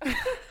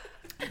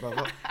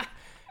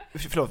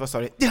 Förlåt, vad sa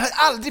du? Du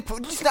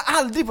lyssnar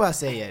aldrig på vad jag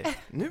säger.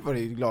 Nu var det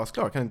ju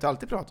glasklar, kan du inte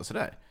alltid prata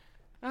sådär?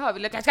 Jaha,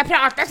 vill du att jag ska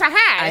prata så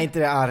här? Nej, inte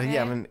det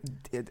arga, men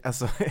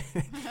alltså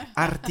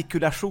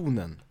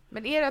artikulationen.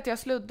 Men är det att jag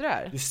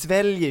sluddrar? Du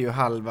sväljer ju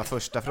halva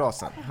första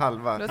frasen.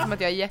 Halva. Det låter som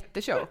att jag är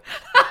jättetjock.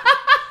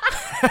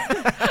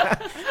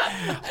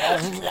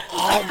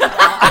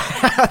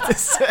 Att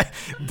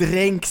det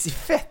dränks i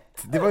fett.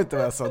 Det var inte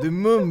vad jag sa, du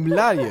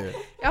mumlar ju.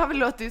 Ja, men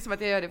det låter ju som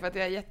att jag gör det för att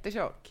jag är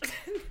jättetjock.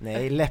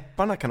 Nej,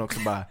 läpparna kan också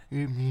bara...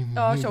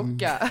 Ja,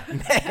 tjocka.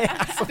 Nej,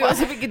 alltså, du har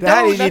så mycket det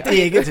här är donut. ditt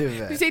eget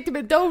huvud. Du sitter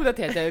med donut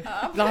heter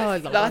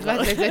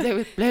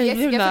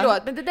Jessica,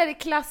 förlåt, men det där är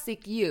classic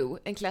you,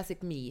 en classic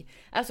me.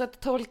 Alltså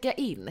att tolka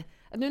in.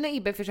 Nu när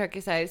Ibbe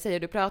försöker så här, säga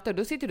du pratar,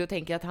 då sitter du och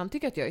tänker att han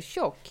tycker att jag är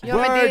tjock. Ja,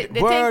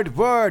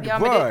 Word.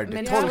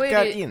 Men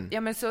Tolkar in.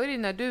 Ja, men så är det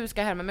när du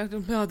ska härma mig.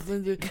 Vem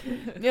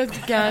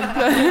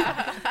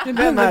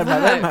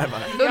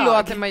härmar? Då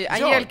låter man ju,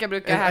 Angelica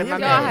brukar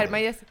härma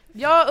mig.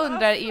 Jag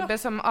undrar, Ibbe,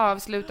 som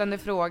avslutande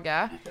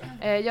fråga.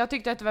 Jag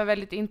tyckte att det var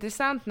väldigt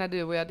intressant när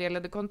du och jag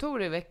delade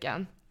kontor i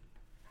veckan.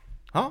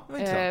 Ja, det var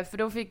intressant. För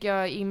då fick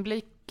jag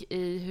inblick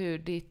i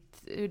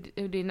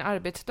hur din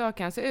arbetsdag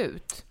kan se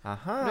ut.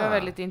 Aha. Det var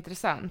väldigt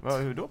intressant.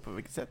 Hur då? På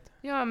vilket sätt?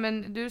 Ja,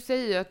 men du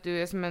säger ju att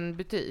du är som en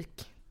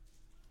butik.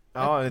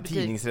 Ja, en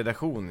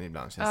tidningsredaktion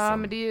ibland känns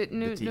som. Men det är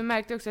ju, nu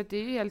märkte jag också att det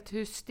är ju helt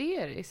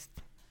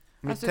hysteriskt.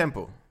 Mitt Alltså,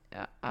 tempo.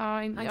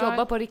 Han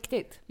jobbar på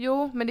riktigt.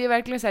 Jo, men det är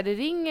verkligen så här, det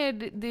ringer,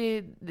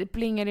 det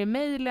plingar i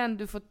mejlen,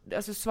 du får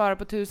alltså svara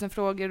på 1000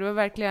 frågor, du är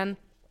verkligen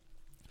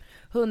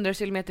 100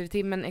 kilometer i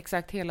timmen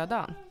exakt hela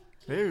dagen.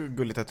 Det är ju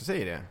gulligt att du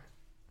säger det.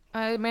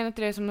 Jag menar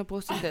inte det som något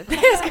positivt.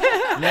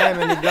 Nej,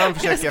 men ibland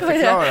försöker jag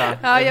förklara.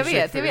 Ja, jag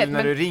vet.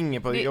 När du ringer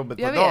på jobbet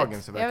på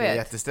dagen så verkar jag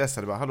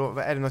jättestressad. Bara, hallå,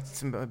 är det något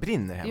som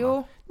brinner hemma?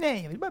 Jo.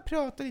 Nej, jag vill bara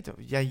prata lite.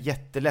 Jag är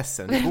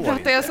jätteledsen, det går Pratar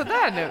inte. jag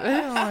sådär nu?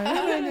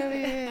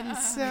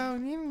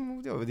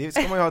 Det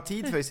ska man ju ha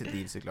tid för i sitt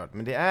liv såklart.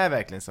 Men det är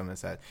verkligen som en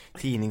så här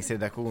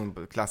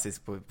tidningsredaktion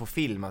klassisk på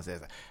film. Man säger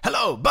så här: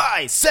 hello,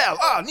 buy, sell,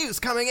 news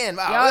coming in.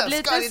 Wow, Ja,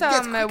 lite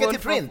som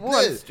Wolf of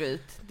Wall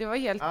Street. Det var,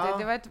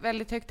 det var ett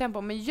väldigt högt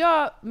tempo. Men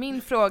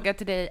min fråga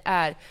till dig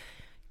är: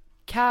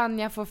 kan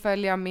jag få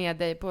följa med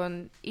dig på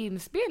en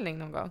inspelning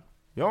någon gång?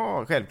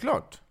 Ja,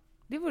 självklart.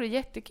 Det vore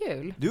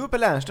jättekul. Du och Per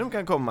Lernström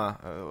kan komma.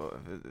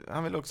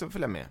 Han vill också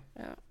följa med.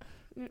 Ja.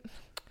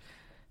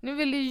 Nu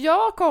vill ju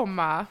jag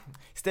komma.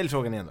 Ställ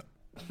frågan igen då.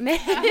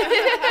 Nej.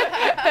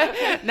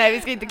 Nej,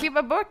 vi ska inte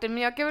klippa bort det,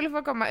 men jag kan väl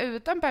få komma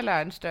utan Per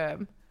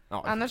Lernström.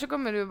 Ja. Annars så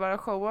kommer du bara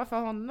showa för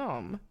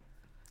honom.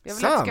 Jag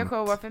vill Sant. att du ska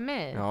showa för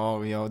mig. Ja,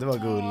 det var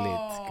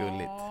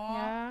gulligt.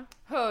 Ja.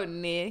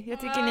 Hörni,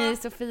 jag tycker ni är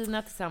så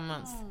fina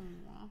tillsammans.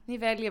 Ni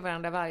väljer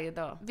varandra varje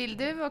dag. Vill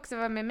du också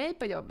vara med mig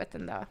på jobbet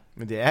en dag?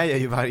 Men det är jag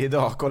ju varje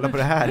dag, kolla på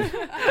det här.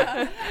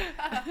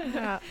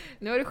 Ja.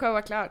 Nu har du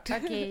showat klart.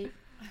 Okej.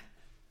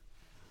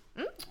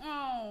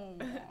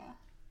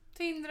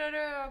 Tindrar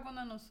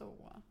ögonen och så.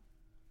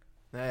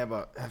 Nej,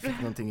 jag fick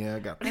någonting i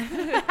ögat.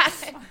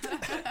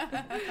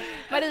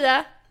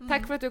 Maria,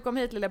 tack för att du kom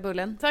hit, lilla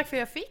bullen. Tack för att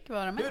jag fick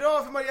vara med.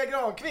 Hurra för Maria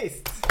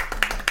Granqvist!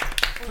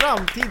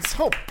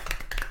 Framtidshopp!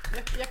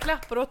 Jag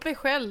klappar åt mig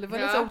själv, det var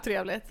lite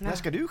otrevligt. När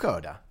ska du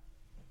skörda?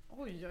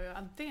 Oj,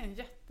 det är en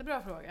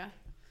jättebra fråga.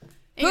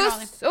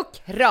 Puss och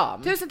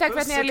kram! Tusen tack för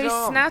att ni har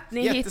lyssnat.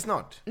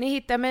 Jättesnart. Ni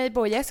hittar mig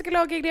på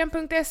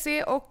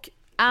jessicalagergren.se och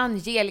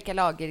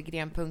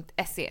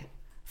angelikalagergren.se.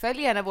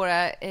 Följ gärna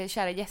våra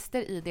kära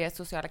gäster i deras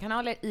sociala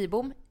kanaler: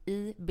 IBOM,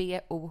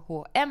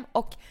 IBOHM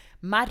och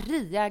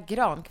Maria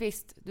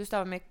Granqvist. Du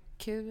stavar med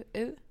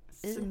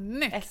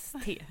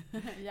Q-U-I-S-T.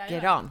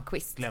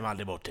 Granqvist. Glöm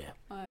aldrig bort det.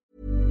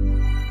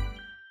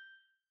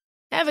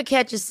 Ever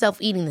catch yourself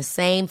eating the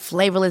same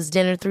flavorless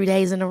dinner 3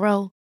 days in a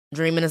row?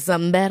 Dreaming of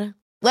something better?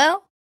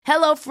 Well,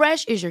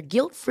 HelloFresh is your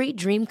guilt-free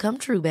dream come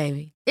true,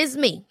 baby. It's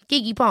me,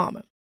 Keke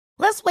Palmer.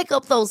 Let's wake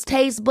up those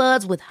taste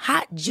buds with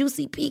hot,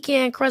 juicy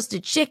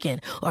pecan-crusted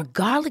chicken or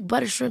garlic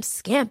butter shrimp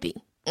scampi.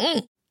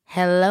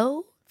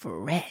 Hello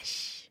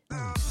Fresh.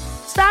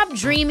 Stop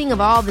dreaming of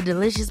all the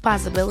delicious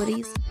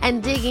possibilities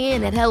and dig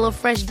in at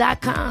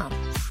HelloFresh.com.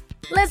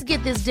 Let's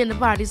get this dinner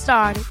party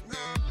started.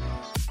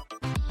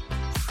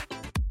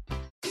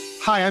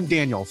 Hi, I'm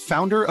Daniel,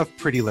 founder of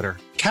Pretty Litter.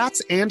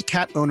 Cats and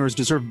cat owners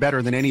deserve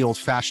better than any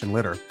old-fashioned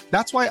litter.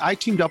 That's why I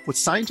teamed up with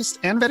scientists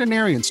and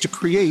veterinarians to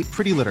create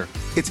Pretty Litter.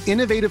 Its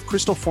innovative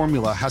crystal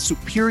formula has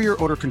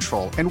superior odor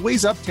control and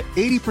weighs up to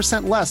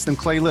 80% less than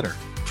clay litter.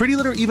 Pretty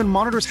Litter even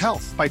monitors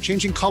health by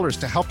changing colors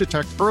to help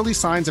detect early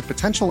signs of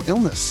potential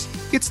illness.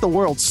 It's the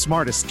world's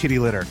smartest kitty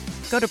litter.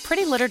 Go to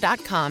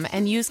prettylitter.com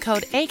and use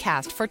code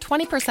ACAST for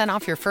 20%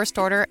 off your first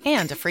order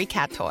and a free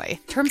cat toy.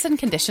 Terms and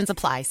conditions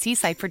apply. See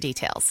site for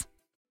details.